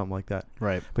suspended it or something like that.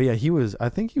 Right. But yeah, I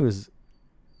think he was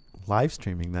live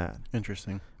streaming that.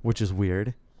 Interesting. Which is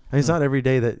weird. And it's not every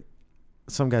day that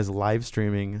some guy's live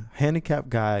streaming. Handicapped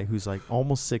guy who's like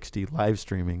almost 60 live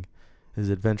streaming his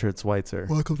adventure at Schweitzer.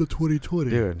 Welcome to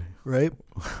 2020, dude. Right.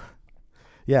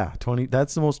 Yeah, 20.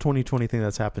 That's the most 2020 thing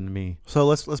that's happened to me. So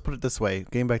let's put it this way.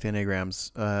 Getting back to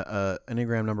Enneagrams,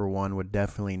 Enneagram number 1 would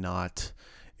definitely not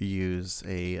use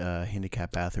a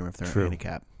handicap bathroom if they're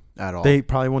handicapped at all. They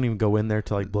probably won't even go in there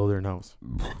to like blow their nose.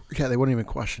 Yeah, they wouldn't even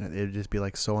question it. It'd just be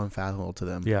like so unfathomable to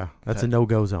them. Yeah, that's a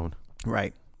no-go zone.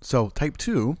 Right. So type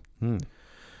 2.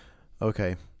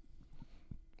 Okay.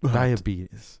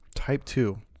 Diabetes. Type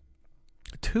 2.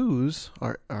 2s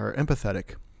are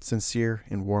empathetic, sincere,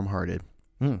 and warm-hearted.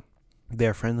 They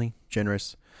are friendly,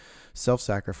 generous,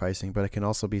 self-sacrificing, but it can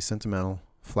also be sentimental,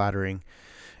 flattering,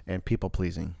 and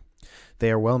people-pleasing.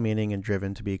 They are well-meaning and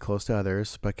driven to be close to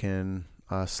others, but can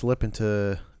slip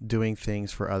into doing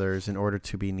things for others in order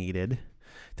to be needed.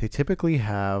 They typically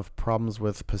have problems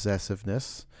with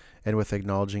possessiveness and with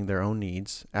acknowledging their own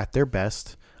needs. At their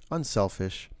best,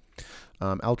 unselfish,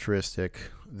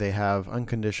 altruistic. They have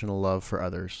unconditional love for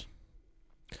others.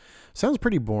 Sounds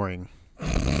pretty boring.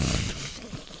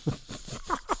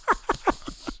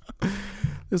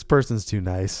 This person's too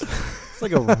nice. It's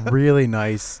like a really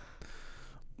nice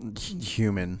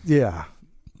human. Yeah.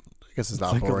 I guess it's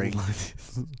not boring.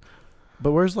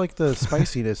 But where's like the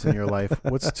spiciness in your life?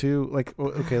 What's too like?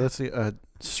 Okay, let's see. A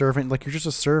servant, like you're just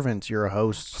a servant. You're a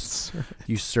host.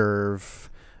 You serve.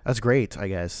 That's great, I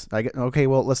guess. Okay,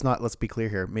 well, let's be clear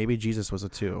here. Maybe Jesus was a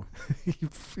 2.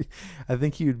 I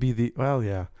think he would be the. Well,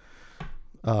 yeah.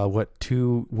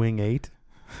 2 wing 8?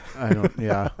 I don't.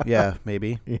 Yeah,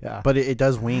 maybe. Yeah. But it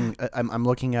does wing. I'm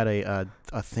looking at a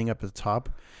thing up at the top,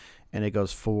 and it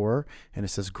goes 4, and it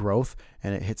says growth,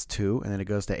 and it hits 2, and then it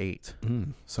goes to 8.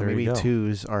 So maybe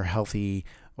 2s are healthy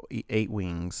 8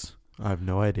 wings. I have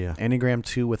no idea. Enneagram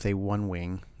 2 with a 1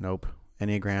 wing. Nope.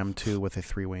 Enneagram 2 with a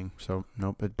 3 wing. So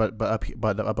nope. But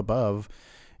up above,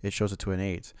 it shows it to an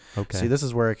 8. Okay. See, this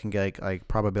is where it can get like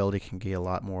probability can get a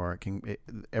lot more.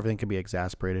 Everything can be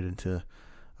exasperated into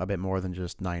a bit more than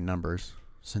just 9 numbers.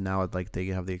 So now it, like they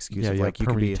have the excuse of like you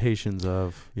can be permutations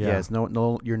of it's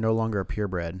no you're no longer a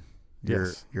purebred.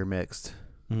 Yes. You're mixed,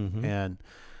 Mm-hmm. and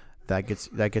that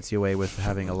gets you away with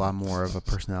having a lot more of a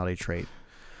personality trait.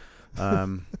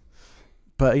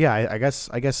 But yeah, I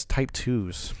guess type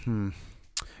 2s.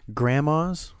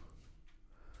 Grandmas.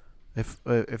 If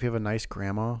you have a nice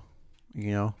grandma,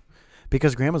 you know,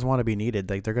 because grandmas want to be needed.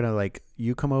 Like they're gonna like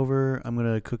you come over. I'm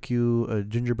gonna cook you a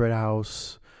gingerbread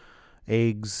house,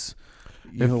 eggs.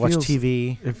 You know, watch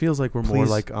TV. It feels like we're more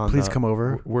like on. Please come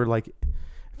over. We're like, it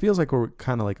feels like we're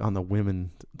kind of like on the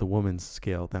woman's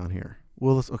scale down here.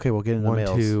 Well, okay, we'll get into 1,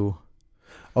 males. 2.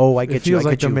 Oh, I get it you. feels I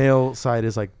like get the you. male side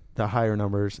is like the higher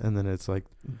numbers, and then it's like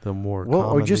the more. Well,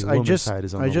 common I just side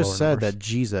is on I the just lower said numbers. that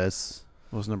Jesus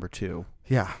was number 2.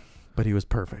 Yeah, but he was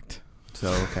perfect. So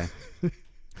okay.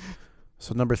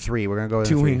 So number 3, we're gonna go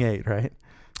 2 into wing 3. 8, right?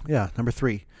 Yeah, number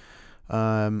 3.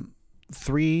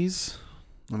 3s.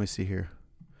 Let me see here.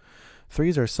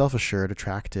 3s are self-assured,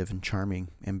 attractive, and charming,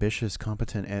 ambitious,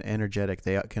 competent, and energetic.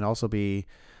 They can also be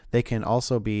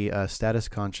status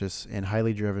conscious and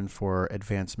highly driven for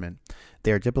advancement.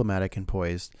 They are diplomatic and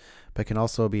poised, but can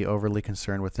also be overly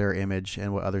concerned with their image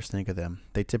and what others think of them.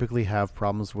 They typically have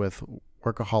problems with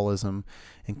workaholism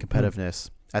and competitiveness.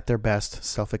 At their best,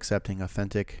 self-accepting,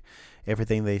 authentic,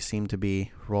 everything they seem to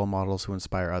be, role models who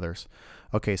inspire others.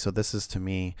 Okay, so this is to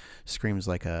me screams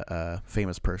like a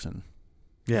famous person.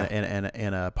 Yeah.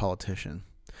 And a politician,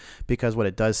 because what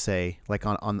it does say, like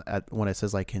when it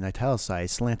says like in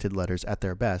italicized slanted letters, at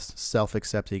their best,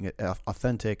 self-accepting,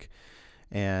 authentic,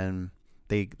 and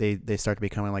they start to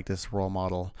becoming like this role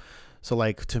model. So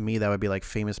like to me that would be like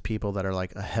famous people that are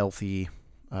like a healthy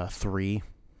 3,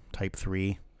 type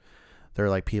 3. They're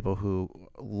like people who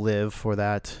live for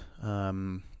that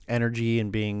energy and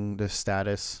being the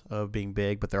status of being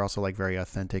big, but they're also like very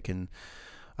authentic, and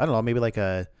I don't know, maybe like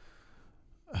a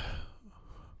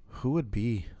who would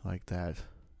be like that?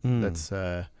 That's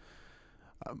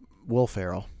Will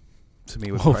Ferrell. To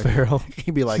me, would Will probably Ferrell.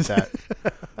 he'd be like that.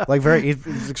 Like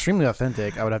he's extremely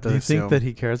authentic. I would have to Do you assume. think that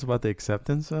he cares about the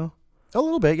acceptance though? A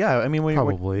little bit, yeah. I mean,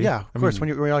 Probably. yeah, of I course. mean-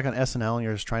 when you're like on SNL and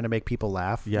you're just trying to make people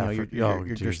laugh, Yeah, you know, for-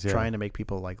 you're geez, just yeah. trying to make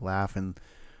people like laugh and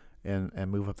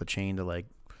move up the chain to like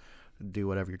do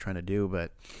whatever you're trying to do.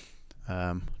 But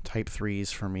type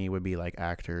 3s for me would be like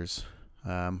actors.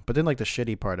 But then like the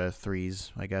shitty part of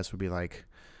 3s, I guess, would be like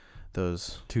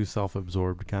those Too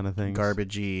self-absorbed kind of things.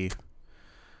 garbagey,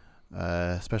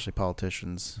 especially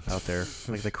politicians out there,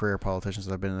 like the career politicians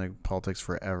that have been in like, politics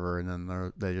forever, and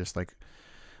then they just like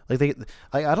I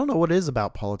don't know what it is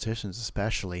about politicians,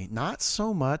 especially not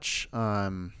so much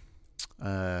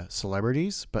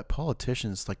celebrities, but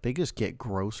politicians, like they just get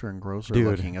grosser and grosser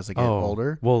looking as they get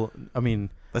older. Well, I mean,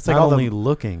 That's not like all only the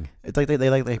looking. it's like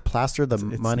they plaster the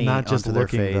It's money not just onto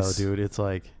looking their face, though, dude. It's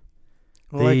like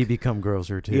Well, they like- become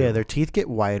grosser too. Yeah, their teeth get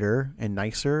wider and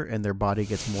nicer, and their body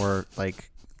gets more like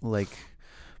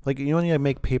you know when you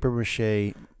make paper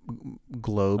mache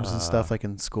globes and stuff like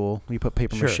in school, you put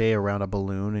paper Sure. mache around a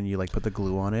balloon and you like put the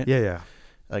glue on it. yeah.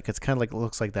 Like it's kind of like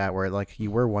looks like that, where like you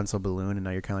were once a balloon and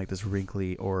now you're kind of like this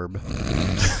wrinkly orb,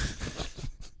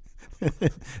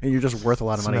 and you're just worth a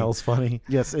lot of money. Smells funny.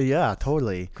 Yes, yeah,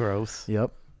 totally. Gross.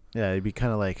 Yep. Yeah, it'd be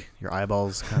kind of like your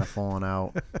eyeballs kind of falling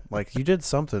out. Like you did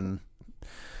something.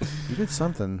 You did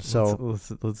something. So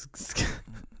let's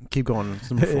keep going.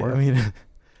 Number 4. I mean,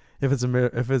 if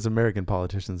it's American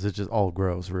politicians, it's just all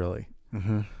gross, really,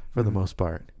 Mm-hmm. for the most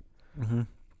part, Mm-hmm.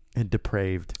 and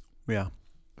depraved, Yeah.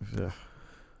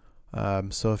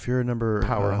 So if you're number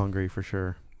power hungry for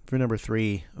sure. if you're number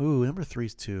 3, number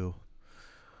 3's too.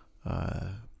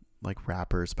 Like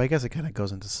rappers, but I guess it kind of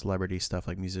goes into celebrity stuff,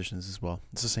 like musicians as well.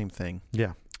 It's the same thing.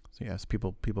 Yeah. So yes,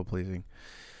 people pleasing.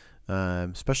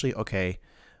 Especially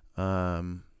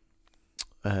an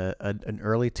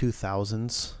early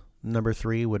 2000s number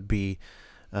 3 would be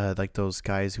like those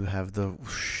guys who have the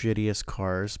shittiest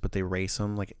cars, but they race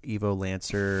them, like Evo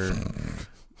Lancer,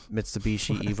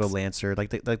 Mitsubishi Evo Lancer, like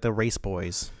the race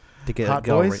boys. They get Hot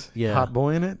go boys, yeah, hot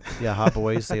boy in it. yeah, hot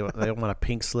boys. They don't want to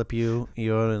pink slip you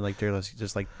know, and like they're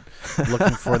just like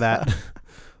looking for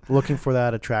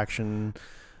that attraction.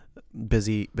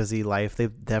 Busy life. They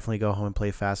definitely go home and play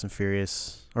Fast and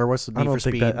Furious, or what's the Need for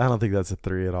Speed? I don't think that's a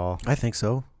 3 at all. I think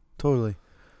so. Totally.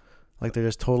 Like they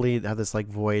just totally have this like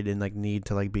void and like need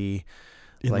to like be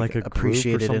In like like a group or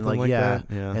appreciated and something like yeah.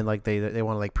 that? And like they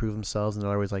want to like prove themselves, and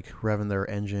they're always like revving their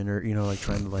engine, or you know, like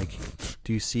trying to like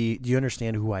do you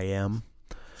understand who I am?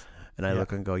 And I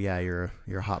look and go, yeah, you're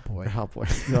a hot boy. Hot boy.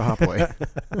 You're a hot boy.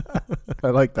 I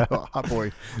like that, hot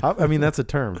boy. I mean, that's a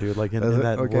term, dude. Like in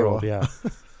that world, yeah.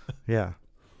 Yeah.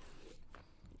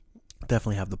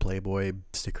 Definitely have the Playboy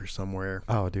sticker somewhere.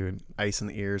 Oh, dude. Ice in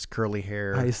the ears, curly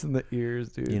hair. Ice in the ears,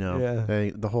 dude. You know,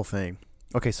 the whole thing.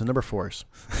 Okay, so number 4s.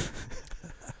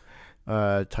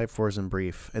 Type 4s in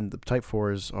brief. And the type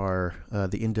 4s are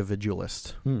the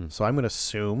individualist. So I'm going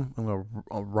to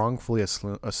wrongfully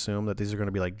assume that these are going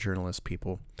to be like journalist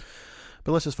people.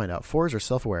 But let's just find out. 4s are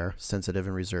self-aware, sensitive,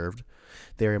 and reserved.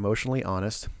 They are emotionally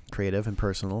honest, creative, and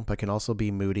personal, but can also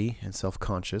be moody and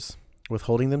self-conscious.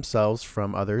 Withholding themselves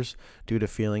from others due to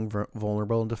feeling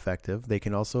vulnerable and defective. They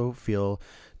can also feel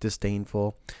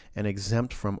disdainful and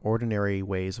exempt from ordinary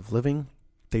ways of living.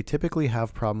 They typically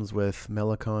have problems with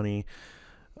melancholy.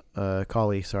 I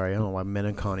don't know why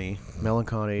melancholy.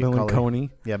 Melancholy.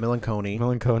 Yeah, melancholy.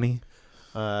 Melancholy.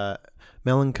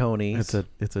 Melancholy. It's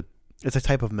a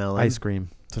type of melon. Ice cream.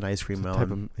 It's an ice cream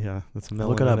melon. It's a melon.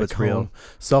 Look it up. It's real.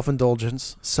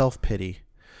 Self-indulgence, self-pity,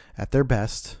 at their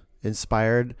best,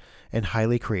 inspired and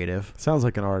highly creative. Sounds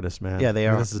like an artist, man. Yeah, they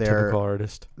are. This is a typical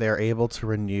artist. They are able to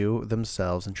renew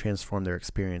themselves and transform their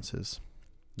experiences.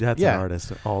 That's an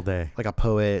artist all day. Like a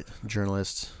poet,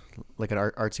 journalist, like an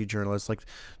artsy journalist, like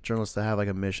journalists that have like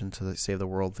a mission to save the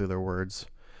world through their words.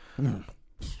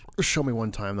 Show me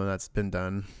one time though that's been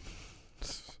done.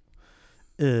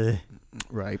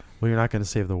 Right. Well, you're not going to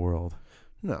save the world.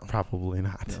 No. Probably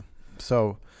not. No.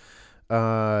 So,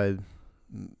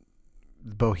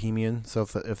 Bohemian. So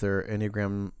if they're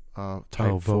Enneagram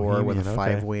type 4 with a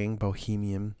 5-wing,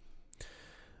 Bohemian.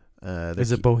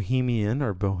 Is it Bohemian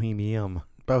or Bohemium?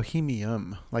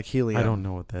 Bohemium, like helium. I don't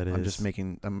know what that is.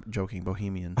 I'm joking.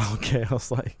 Bohemian. Okay, I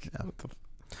was like,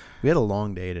 we had a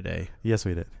long day today. Yes,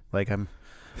 we did. Like I'm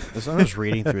just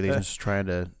reading through these and just trying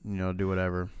to do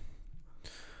whatever.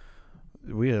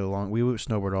 We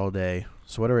snowboard all day.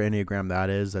 So whatever Enneagram that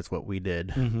is, that's what we did.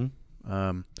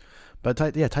 Mm-hmm. But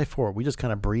type 4, we just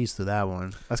kind of breezed through that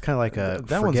one. That's kind of like a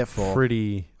that forgetful. One's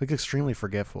pretty like extremely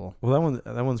forgetful. Well,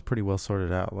 that one's pretty well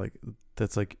sorted out. Like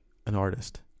that's like an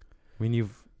artist. I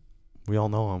mean, we all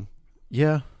know him.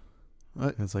 Yeah.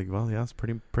 It's like, well, yeah, it's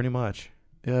pretty much.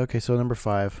 Yeah. Okay. So number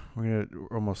 5, we're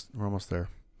almost there.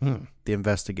 The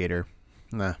investigator.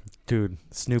 Nah, dude,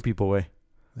 Snoopy boy.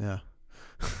 Yeah.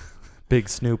 Big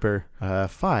snooper.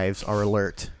 5s are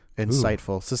alert,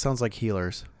 insightful. Ooh. So this sounds like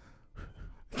healers.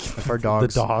 If our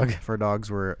dogs, if our dogs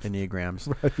were Enneagrams,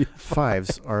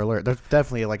 5s are alert. They're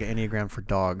definitely like an Enneagram for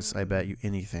dogs. I bet you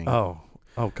anything. Oh,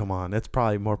 come on. That's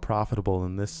probably more profitable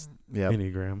than this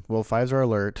Enneagram. Well, 5s are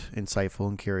alert, insightful,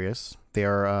 and curious. They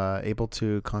are able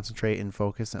to concentrate and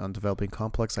focus on developing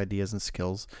complex ideas and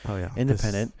skills. Oh yeah,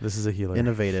 independent. This is a healer.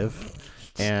 Innovative.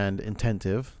 And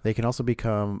attentive. They can also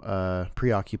become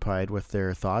preoccupied with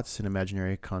their thoughts and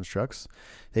imaginary constructs.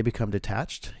 They become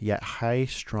detached, yet high,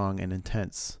 strong, and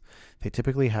intense. They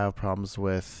typically have problems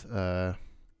with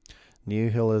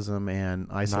nihilism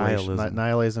and isolation.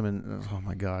 Nihilism and, oh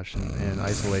my gosh, and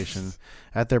isolation.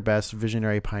 At their best,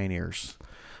 visionary pioneers,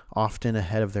 often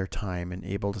ahead of their time and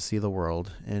able to see the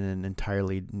world in an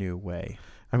entirely new way.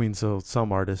 I mean, so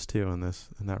some artists too in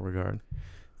that regard.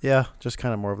 Yeah, just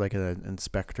kind of more of like an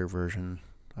inspector version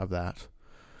of that.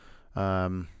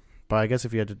 But I guess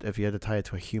if you had to tie it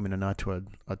to a human and not to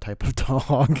a type of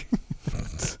dog.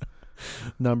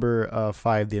 Number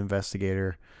 5, the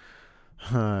investigator.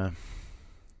 I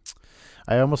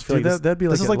almost feel like that'd be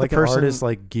like, this is like the person, artist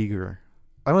like Giger.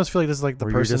 I almost feel like this is like the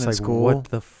person in like, school. What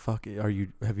the fuck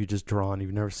have you just drawn?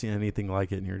 You've never seen anything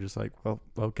like it, and you're just like, well,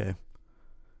 okay.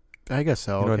 I guess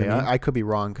so. You know okay, what I mean? I could be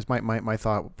wrong because my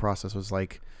thought process was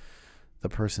like the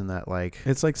person that like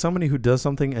it's like somebody who does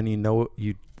something and you know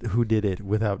who did it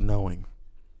without knowing.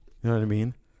 You know what I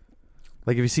mean?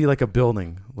 Like if you see like a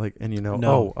building, like and you know,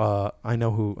 I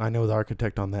know the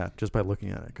architect on that just by looking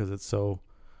at it because it's so,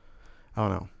 I don't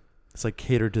know, it's like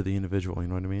catered to the individual. You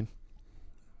know what I mean?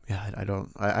 Yeah,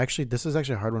 this is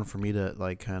actually a hard one for me to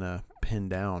like kind of pin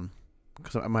down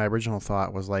because my original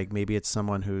thought was like maybe it's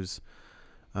someone who's.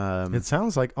 It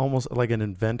sounds like almost like an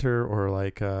inventor or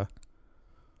like I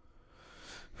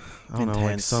don't know,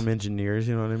 like some engineers.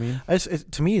 You know what I mean?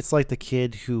 To me, it's like the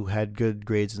kid who had good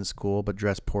grades in school but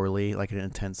dressed poorly, like an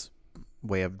intense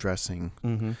way of dressing.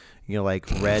 Mm-hmm. You know, like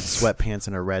red sweatpants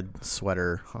and a red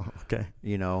sweater. Oh, okay.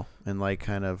 You know, and like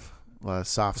kind of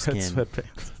soft skin. Red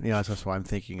sweatpants. You know, that's what I'm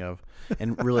thinking of,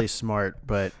 and really smart,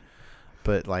 but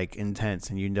like intense,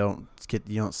 and you don't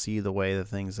see the way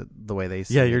they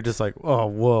see. Yeah, it. you're just like, oh,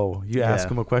 whoa. You ask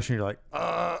them a question, you're like,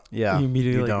 yeah. You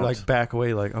immediately like back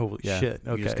away, like, oh shit.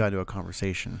 Okay, you just got into a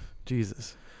conversation.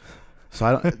 Jesus.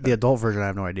 So the adult version, I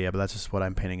have no idea, but that's just what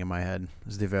I'm painting in my head.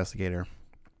 Is the investigator.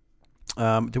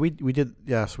 So we did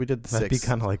the That'd 6. be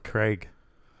kind of like Craig.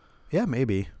 Yeah,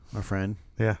 maybe, my friend.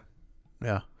 Yeah.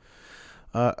 Yeah.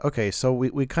 Okay, so we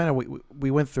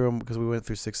went through them because we went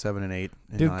through 6, 7, and 8.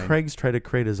 And Dude, 9. Craig's tried to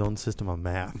create his own system of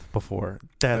math before.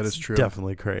 That's is true.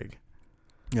 definitely Craig.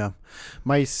 Yeah.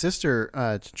 My sister,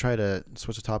 to try to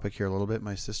switch the topic here a little bit,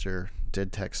 my sister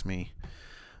did text me.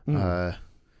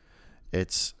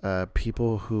 It's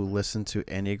people who listen to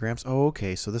Enneagrams. Oh,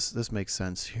 okay, so this makes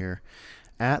sense here.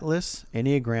 Atlas,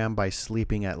 Enneagram by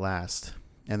Sleeping at Last.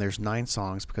 And there's 9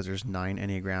 songs because there's 9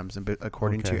 Enneagrams. And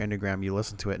according to your Enneagram, you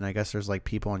listen to it. And I guess there's like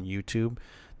people on YouTube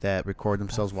that record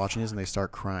themselves watching this and they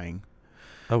start crying.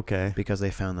 Okay. Because they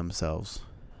found themselves.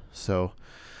 So,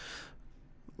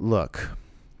 look,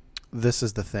 this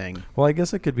is the thing. Well, I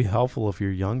guess it could be helpful if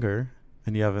you're younger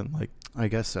and you haven't like I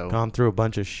guess so. gone through a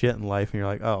bunch of shit in life and you're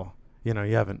like, oh, you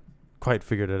haven't quite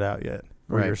figured it out yet.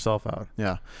 Or Right. yourself out.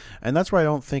 Yeah. And that's why I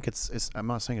don't think it's I'm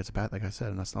not saying it's a bad, like I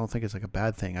said, I don't think it's like a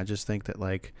bad thing. I just think that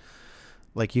like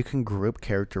you can group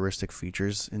characteristic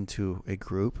features into a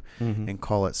group and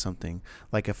call it something.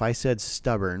 Like if I said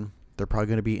stubborn, they're probably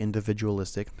going to be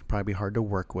individualistic, probably be hard to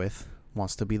work with,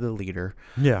 wants to be the leader.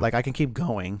 Yeah. Like I can keep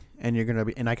going and you're going to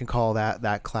be, and I can call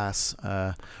that class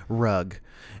rug,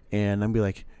 and I'm be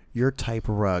like, you're type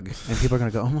rug, and people are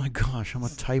going to go, oh my gosh, I'm a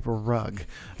type of rug,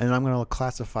 and I'm going to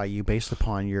classify you based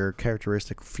upon your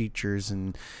characteristic features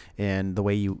and the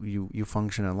way you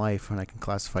function in life, and I can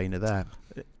classify you into that.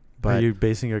 But are you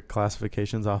basing your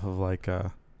classifications off of like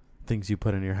things you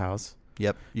put in your house?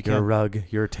 yep, you Your can. rug,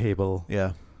 your table.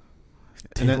 Yeah.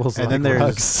 And Tables then like there's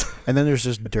rugs. and then there's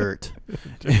just dirt.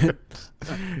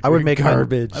 I would make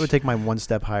garbage. I would take mine one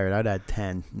step higher. I'd add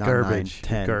 10, not Garbage.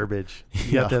 9, 10. Garbage. You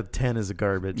Yeah. have to have 10 as a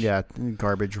garbage. Yeah,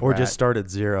 garbage. Or rat, just start at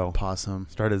 0. possum.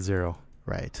 Start at 0.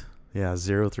 Right. Yeah,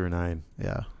 0 through 9.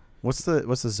 Yeah. What's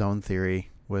the zone theory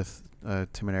with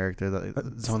Tim and Eric?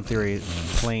 The zone theory,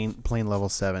 plain level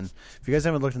 7. If you guys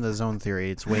haven't looked into the zone theory,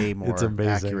 it's way more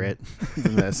amazing. accurate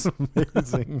than this.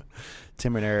 Amazing.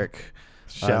 Tim and Eric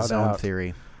Shout zone out.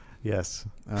 theory. Yes.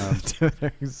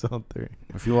 Zone 3.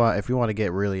 If you want to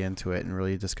get really into it and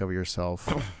really discover yourself,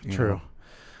 you True.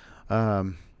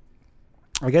 know.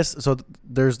 I guess so.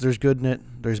 There's good in it.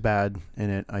 There's bad in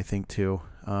it. I think too.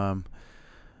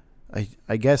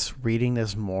 I guess reading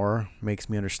this more makes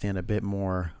me understand a bit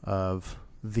more of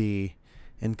the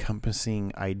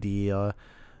encompassing idea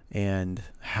and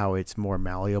how it's more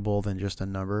malleable than just a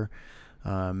number.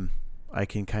 I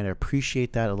can kind of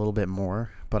appreciate that a little bit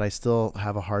more, but I still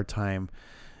have a hard time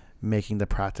making the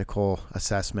practical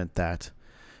assessment that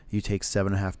you take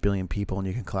 7.5 billion people and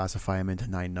you can classify them into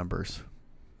 9 numbers,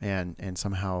 and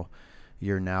somehow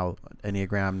you're now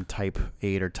Enneagram type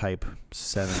 8 or type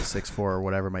 7, 6, 4 or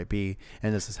whatever it might be,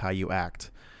 and this is how you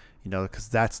act. Because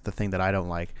that's the thing that I don't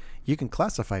like. You can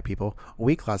classify people.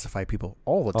 We classify people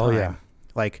all the time. Oh, yeah.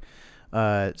 Like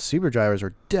super drivers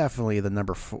are definitely the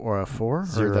number 4 or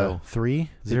 0. the 3.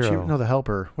 Did 0. you know the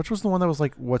helper? Which was the one that was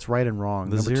like what's right and wrong?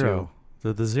 The number 0.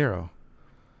 The 0.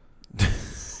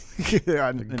 2.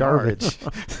 Garbage.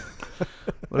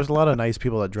 There's a lot of nice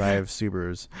people that drive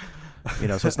Subarus.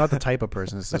 So it's not the type of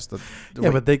person. It's just the Yeah,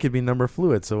 way- but they could be number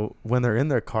fluid. So when they're in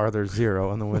their car, they're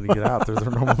 0, and then when they get out, they're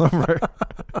their normal number.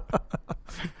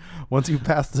 Once you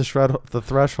pass the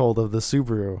threshold of the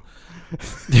Subaru,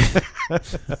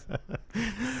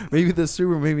 maybe the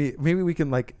Subaru, maybe we can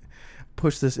like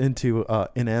push this into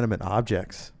inanimate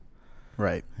objects.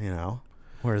 right.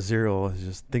 Where 0 is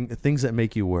just things that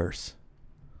make you worse.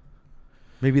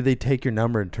 Maybe they take your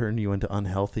number and turn you into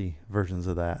unhealthy versions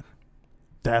of that.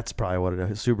 That's probably what a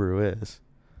Subaru is.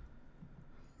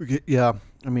 Yeah,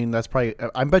 I mean that's probably.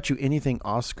 I bet you anything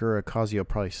Oscar Ocasio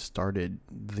probably started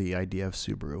the idea of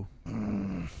Subaru.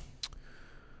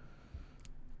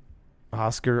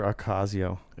 Oscar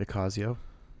Ocasio. Ocasio,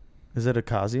 Is it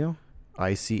Ocasio?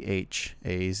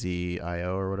 ICHAZIO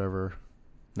or whatever.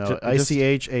 No, Just-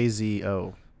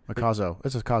 ICHAZO. Ocasio.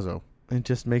 It's Ocasio. It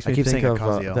just makes I me keep think saying of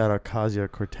Ocasio. that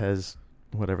Ocasio-Cortez,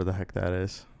 whatever the heck that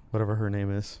is. Whatever her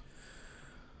name is.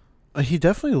 He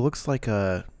definitely looks like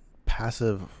a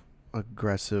passive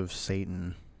aggressive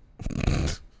Satan.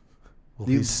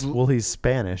 He's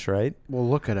Spanish, right? Well,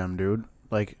 look at him, dude.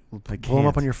 Like, I pull him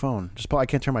up can't. on your phone. Just pull. I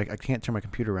can't turn my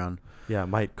computer around. Yeah, it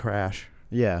might crash.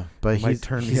 Yeah, but It might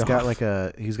turn me he's got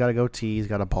off. he's got a goatee. He's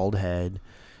got a bald head.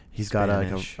 He's got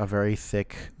Spanish. a very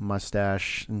thick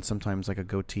mustache and sometimes like a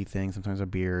goatee thing. Sometimes a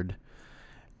beard,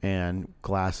 and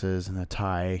glasses and a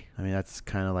tie. I mean, that's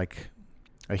kind of like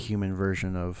a human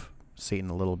version of Satan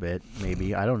a little bit,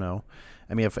 maybe. I don't know.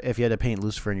 I mean, if you had to paint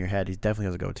Lucifer in your head, he definitely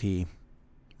has a goatee.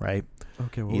 right?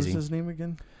 Okay, what Easy. was his name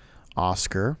again?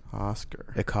 Oscar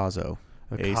Ikazo.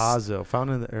 Ace. Ikazo,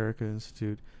 founded in the Erica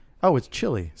Institute. Oh, it's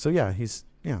Chile. So yeah,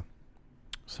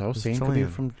 So He's Sane could be Chilean.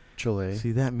 from Chile.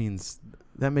 See, that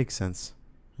makes sense.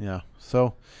 Yeah.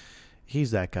 So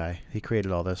he's that guy. He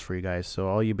created all this for you guys. So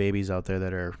all you babies out there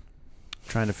that are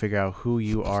trying to figure out who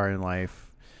you are in life,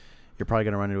 you're probably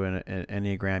going to run into an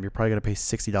Enneagram. You're probably going to pay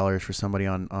 $60 for somebody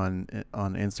on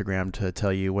Instagram to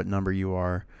tell you what number you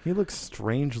are. He looks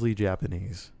strangely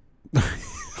Japanese.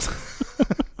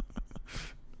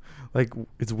 Like,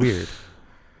 it's weird.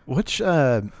 Which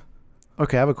okay,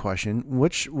 I have a question.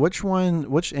 Which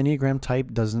Enneagram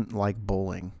type doesn't like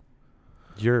bowling?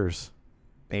 Yours.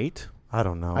 8? I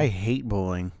don't know. I hate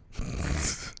bowling.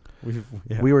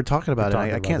 Yeah. We were talking about We're it.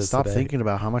 talking I about can't this stop today. thinking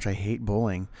about how much I hate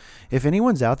bowling. If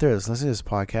anyone's out there that's listening to this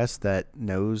podcast that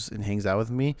knows and hangs out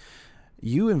with me,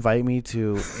 you invite me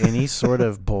to any sort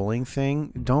of bowling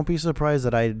thing, don't be surprised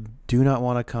that I do not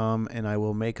want to come, and I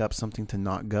will make up something to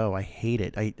not go. I hate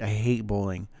it. I hate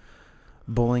bowling.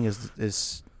 Bowling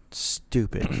is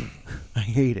stupid. I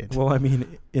hate it. Well, I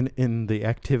mean, in the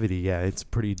activity, yeah, it's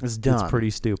pretty. It's dumb. It's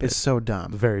pretty stupid. It's so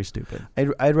dumb. Very stupid.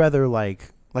 I'd rather like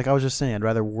I was just saying, I'd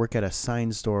rather work at a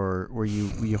sign store where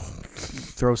you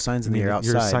throw signs in the air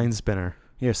outside. You're a sign spinner.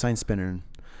 Yeah, sign spinner.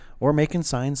 Or making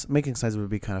signs. Making signs would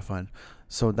be kind of fun.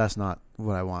 So that's not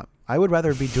what I want. I would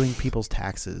rather be doing people's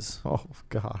taxes. Oh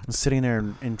God. Sitting there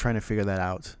and trying to figure that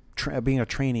out. Being a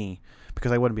trainee,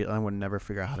 because I would never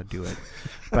figure out how to do it.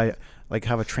 But I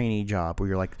have a trainee job where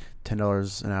you're like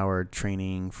 $10 an hour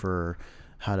training for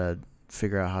how to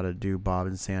figure out how to do Bob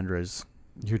and Sandra's.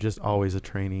 You're just always a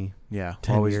trainee. Yeah,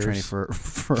 10 always years. training for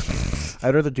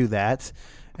I'd rather do that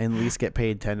and at least get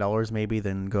paid $10 maybe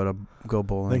than go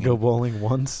bowling. Then go bowling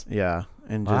once. Yeah,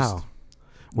 and just Wow.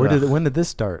 When did this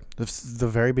start? the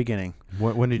very beginning.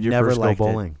 When did you Never first go liked it.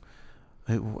 bowling?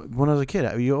 When I was a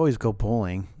kid, you always go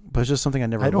bowling, but it's just something I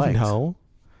never I don't liked. know.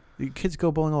 Kids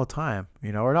go bowling all the time,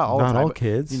 or not all Not the time. all but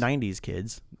kids. 90s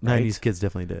kids. Right? 90s kids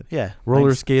definitely did. Yeah.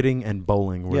 Roller 90s. skating and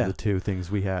bowling were Yeah. the two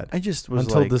things we had. I just was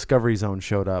Until like Discovery Zone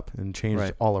showed up and changed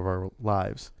Right. all of our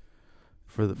lives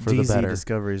for the DZ better.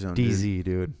 Discovery Zone. Dude. DZ,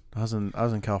 dude. I was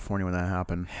in California when that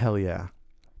happened. Hell yeah.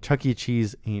 Chuck E.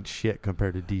 Cheese ain't shit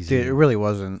compared to DZ. Dude, it really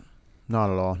wasn't. Not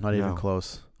at all. Not even No.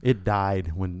 close. It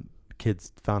died when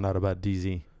kids found out about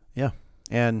DZ.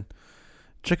 And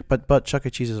but Chuck E.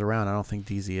 Cheese is around. I don't think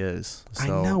DZ is. So,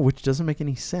 I know, which doesn't make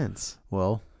any sense.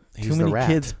 Well, he's Too many the rat.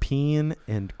 kids peeing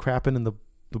and crapping in the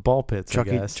ball pits, I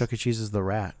guess. Chuck E. Cheese is the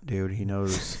rat, dude. He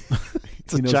knows.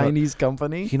 It's a Chinese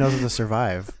company. He knows how to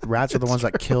survive. Rats are the ones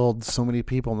that killed so many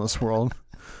people in this world.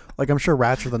 Like, I'm sure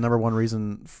rats are the number one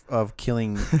reason of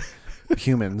killing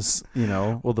humans.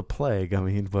 Well, the plague, I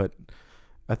mean, but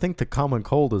I think the common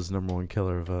cold is the number one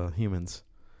killer of humans.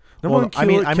 Number Well, one I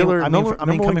mean, killer, coming number from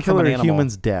one an killer of animal.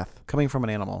 humans' death. Coming from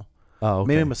an animal, Oh, okay.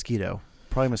 maybe a mosquito.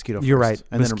 Probably mosquito. First. You're right.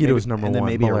 And then Mosquito is maybe- number and then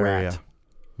one. maybe Malaria. a rat.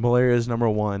 Malaria is number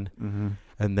one, Mm-hmm.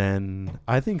 and then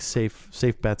I think safe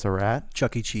bet's a rat.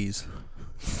 Chuck E. Cheese.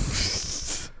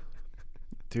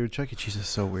 Dude, Chuck E. Cheese is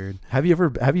so weird. Have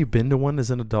you been to one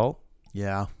as an adult?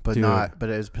 Yeah, but Dude. But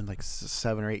it's been like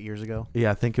 7 or 8 years ago.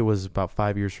 Yeah, I think it was about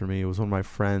 5 years for me. It was one of my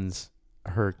friends,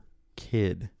 her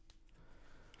kid.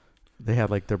 They had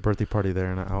like their birthday party there,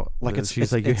 and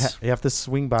she's like, you have to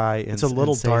swing by, and It's a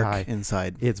little and say dark hi.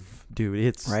 inside, It's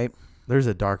right? There's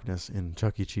a darkness in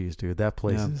Chuck E. Cheese, dude. That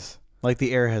place Yeah. is Like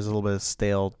the air has a little bit of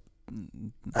stale.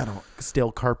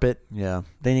 stale carpet, Yeah,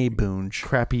 they need boonge.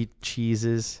 crappy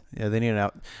cheeses. Yeah, they need it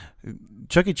out.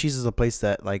 Chuck E. Cheese is a place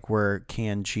that like where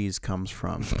canned cheese comes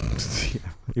from.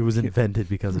 It was invented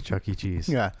because of Chuck E. Cheese.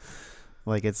 Yeah,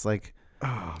 like it's like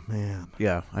Oh man,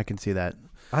 yeah, I can see that.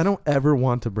 I don't ever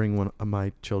want to bring one of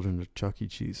my children to Chuck E.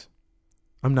 Cheese.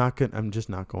 I'm just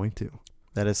not going to.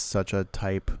 That is such a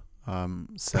type 7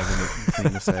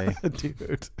 thing to say,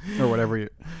 Dude, or whatever.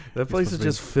 that place supposed is to be.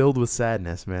 just filled with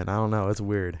sadness, man. I don't know. It's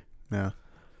weird. Yeah,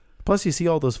 Plus, you see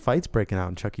all those fights breaking out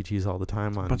in Chuck E. Cheese all the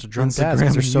time on bunch of drunk Instagram dads 'cause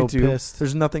and they're so YouTube. pissed.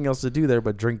 There's nothing else to do there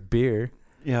but drink beer,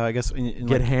 Yeah, I guess in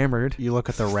get like, hammered. you look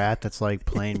at the rat that's like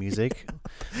playing music.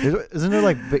 Isn't there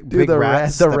like big the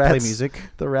rats the that play rats- music?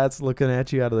 The rat's looking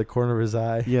at you out of the corner of his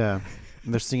eye. Yeah,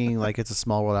 and they're singing like "It's a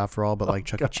Small World After All," but like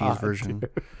Chuck E. Cheese God, version dude.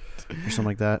 or something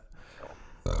like that.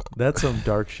 That's some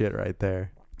dark shit right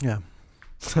there. Yeah.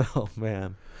 Oh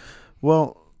man,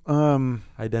 Well,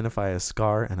 identify as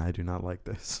Scar, and I do not like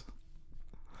this.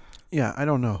 yeah, I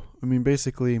don't know. I mean,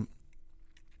 basically,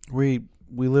 we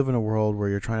live in a world where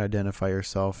you're trying to identify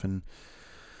yourself, and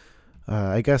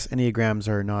I guess Enneagrams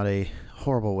are not a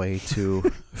horrible way to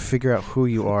figure out who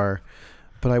you are.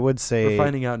 But I would say We're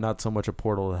finding out not so much a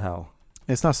portal to hell.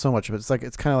 It's not so much, but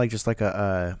it's kind of like just like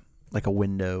a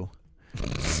window.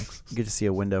 You get to see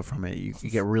a window from it. You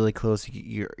get really close.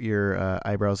 Your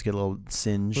eyebrows get a little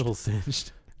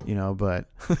singed. You know, but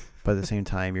at the same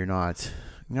time, you're not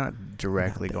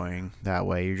directly going that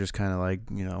way. You're just kind of like,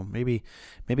 you know, maybe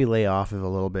lay off of a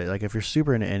little bit. Like if you're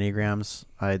super into Enneagrams,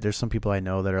 there's some people I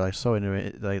know that are like so into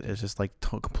it, like it's just like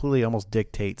completely almost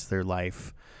dictates their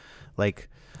life. Like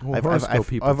I've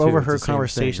overheard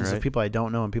conversations thing, right? of people I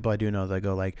don't know and people I do know that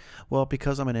go like, well,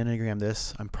 because I'm an Enneagram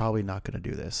this, I'm probably not going to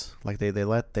do this. Like they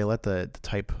let the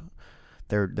type,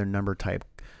 their number type,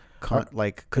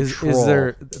 control.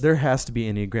 Is there has to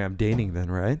be Enneagram dating then,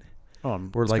 right? Oh,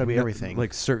 or it's like gotta be everything.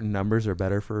 Like certain numbers are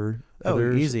better for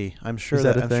others? Easy. I'm sure is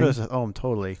that a I'm thing? sure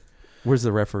totally. Where's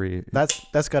the referee?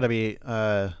 That's got to be.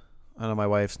 I know my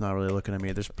wife's not really looking at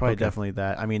me. There's probably definitely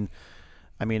that. I mean,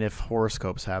 if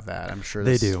horoscopes have that, I'm sure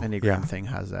they this do. Enneagram thing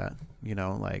has that. You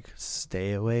know, like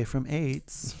stay away from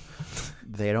 8s.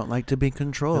 They don't like to be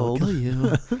controlled. They'll kill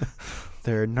you.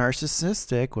 They're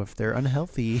narcissistic if they're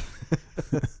unhealthy,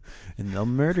 and they'll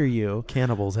murder you.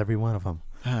 Cannibals, every one of them.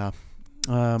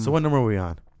 So what number are we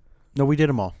on? No, we did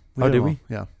them all. Did we?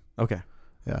 Yeah. Okay.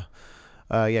 Yeah.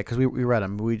 Yeah, because we read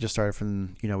them. We just started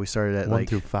from, we started at 1 like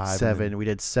through 5. 7. We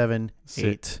did 7, 6.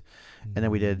 8, and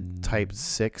then we did type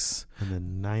 6. And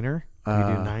then 9er. Did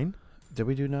we do 9? Did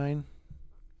we do 9?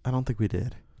 I don't think we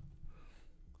did.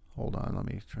 Hold on, let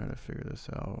me try to figure this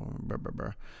out.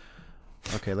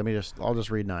 Okay, I'll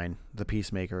just read 9. The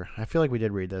Peacemaker. I feel like we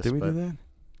did read this. Did we do that?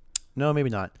 No,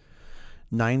 maybe not.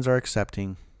 9s are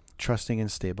accepting, trusting,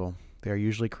 and stable. They are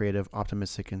usually creative,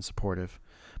 optimistic, and supportive,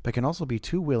 but can also be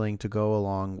too willing to go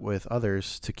along with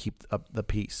others to keep up the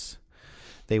peace.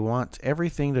 They want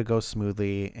everything to go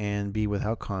smoothly and be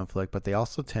without conflict, but they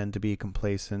also tend to be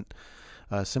complacent,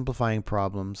 simplifying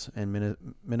problems and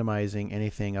minimizing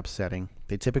anything upsetting.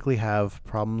 They typically have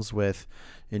problems with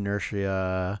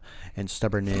inertia and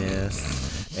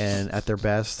stubbornness, and at their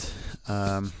best,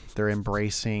 they're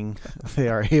embracing. They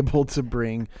are able to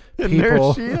bring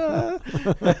people. Inertia.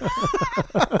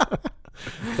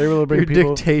 They're able to bring Your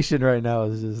people. dictation right now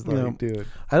is just like, dude.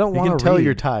 I don't want to You can tell read.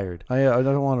 you're tired. I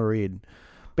don't want to read.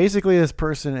 Basically, this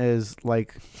person is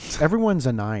like, everyone's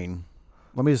a 9.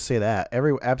 Let me just say that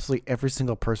absolutely every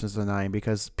single person is a 9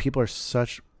 because people are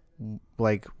such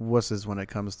like wusses when it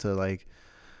comes to like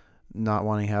not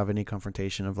wanting to have any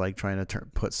confrontation of like trying to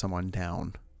put someone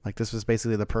down. Like this was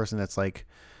basically the person that's like,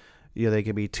 they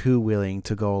can be too willing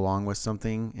to go along with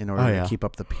something in order to keep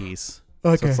up the peace.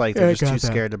 Okay. So it's like they're just too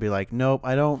scared to be like, nope,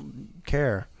 I don't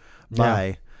care. Bye.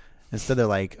 Yeah. Instead they're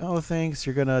like, oh, thanks,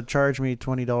 you're going to charge me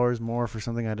 $20 more for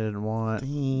something I didn't want.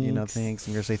 Thanks. Thanks.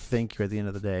 And you're going to say thank you at the end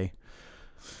of the day.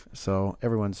 So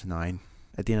everyone's 9.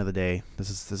 At the end of the day,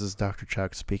 this is Dr.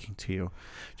 Chuck speaking to you.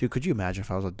 Dude, could you imagine if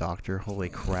I was a doctor? Holy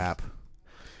crap.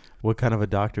 What kind of a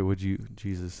doctor would you,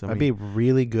 Jesus? I'd be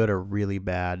really good or really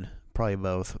bad. Probably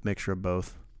both. A mixture of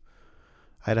both.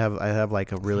 I'd have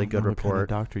like a really good report. What kind of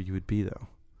doctor you would be though?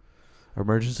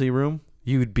 Emergency room?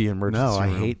 You would be emergency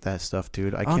room. No, I hate that stuff,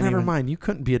 dude. Never mind. You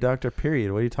couldn't be a doctor,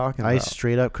 period. What are you talking about? I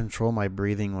straight up control my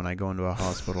breathing when I go into a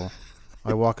hospital.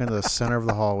 I walk into the center of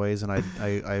the hallways and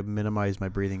I minimize my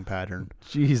breathing pattern.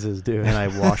 Jesus, dude. And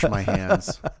I wash my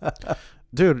hands.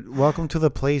 Dude, welcome to the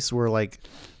place where like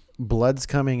blood's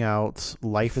coming out,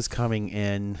 life is coming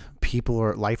in,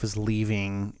 life is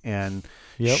leaving, and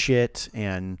shit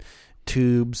and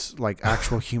tubes, like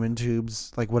actual human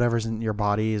tubes, like whatever's in your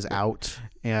body is out.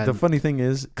 And the funny thing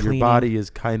is, your body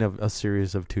is kind of a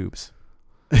series of tubes.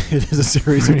 It is a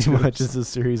series of tubes. Pretty much it's a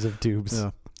series of tubes. Yeah.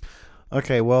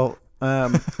 Okay, well,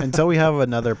 until we have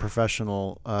another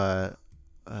professional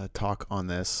talk on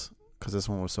this, because this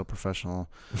one was so professional,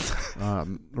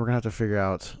 we're gonna have to figure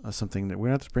out something that we're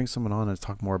gonna have to bring someone on and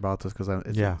talk more about this because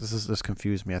this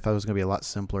confused me. I thought it was gonna be a lot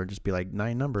simpler, just be like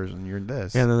 9 numbers and you're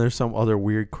this. And then there's some other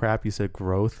weird crap. You said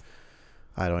growth.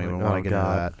 I don't even want to get into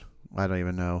that. I don't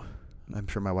even know. I'm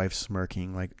sure my wife's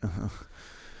smirking like.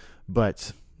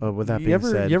 But with that being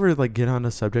said, you ever like get on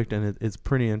a subject and it's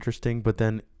pretty interesting, but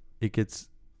then it gets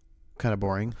kind of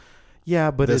boring.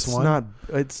 Yeah, but it's not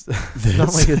like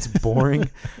it's boring,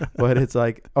 but it's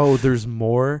like, oh, there's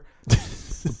more.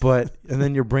 And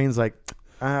then your brain's like,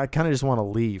 I kind of just want to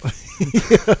leave.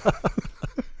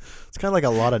 It's kind of like a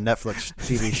lot of Netflix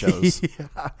TV shows.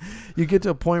 Yeah. You get to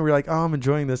a point where you're like, oh, I'm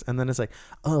enjoying this. And then it's like,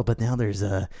 oh, but now there's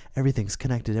everything's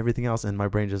connected, everything else. And my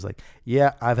brain's just like,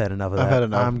 yeah, I've had enough of that. Had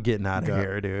enough. I'm getting out of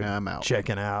here, dude. I'm out.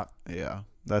 Checking out. Yeah.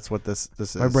 That's what this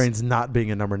is. My brain's not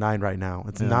being a number 9 right now.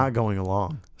 It's not going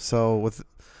along. So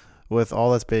with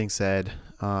all that's being said,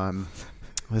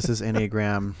 this is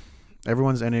Enneagram.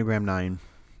 Everyone's Enneagram 9.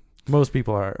 Most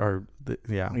people are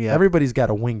yeah. Yeah. Everybody's got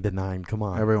a wing to 9. Come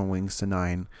on. Everyone wings to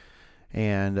 9.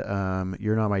 And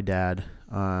you're not my dad.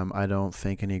 I don't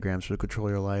think Enneagrams should control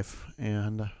your life.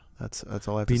 And that's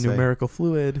all I have Be to say. numerical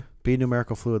fluid. Be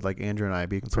numerical fluid like Andrew and I.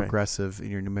 Be That's right. progressive in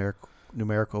your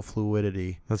numerical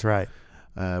fluidity. That's right.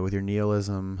 With your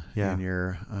nihilism Yeah. and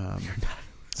your...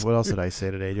 what else did I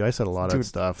say today? Dude, I said a lot of Dude,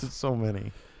 stuff. So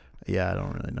many. Yeah, I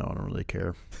don't really know. I don't really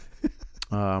care.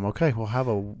 Okay, well, have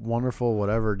a wonderful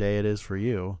whatever day it is for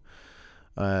you.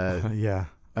 Yeah.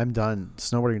 I'm done.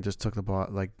 Snowboarding just took the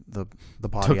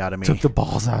body out of me. Took the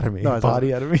balls out of me. No,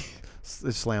 body out of me.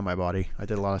 It slammed my body. I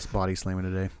did a lot of body slamming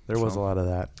today. There was a lot of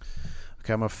that.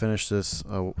 Okay, I'm gonna finish this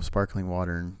sparkling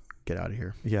water and get out of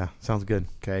here. Yeah, sounds good.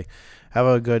 Okay, have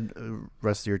a good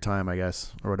rest of your time, I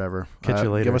guess, or whatever. Catch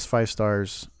you later. Give us 5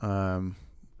 stars, because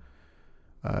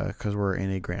we're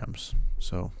Enneagrams.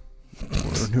 So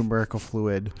we're numerical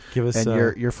fluid, Give us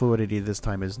and your fluidity this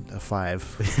time is a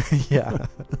 5. yeah.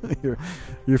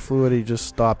 your fluidity just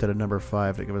stopped at a number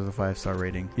 5 to give us a 5-star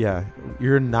rating. Yeah.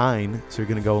 You're 9, so you're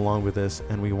gonna go along with this,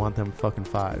 and we want them fucking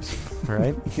 5s. All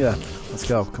right? Yeah, let's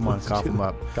go. Come on, Let's cough do them that.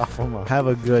 up. Cough them up. Have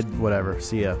a good whatever.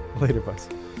 See ya. Later, bus.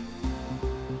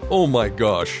 Oh my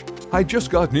gosh. I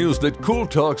just got news that Cool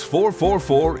Talks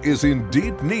 444 is in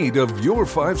deep need of your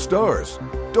 5 stars.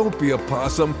 Don't be a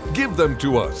possum. Give them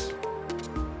to us.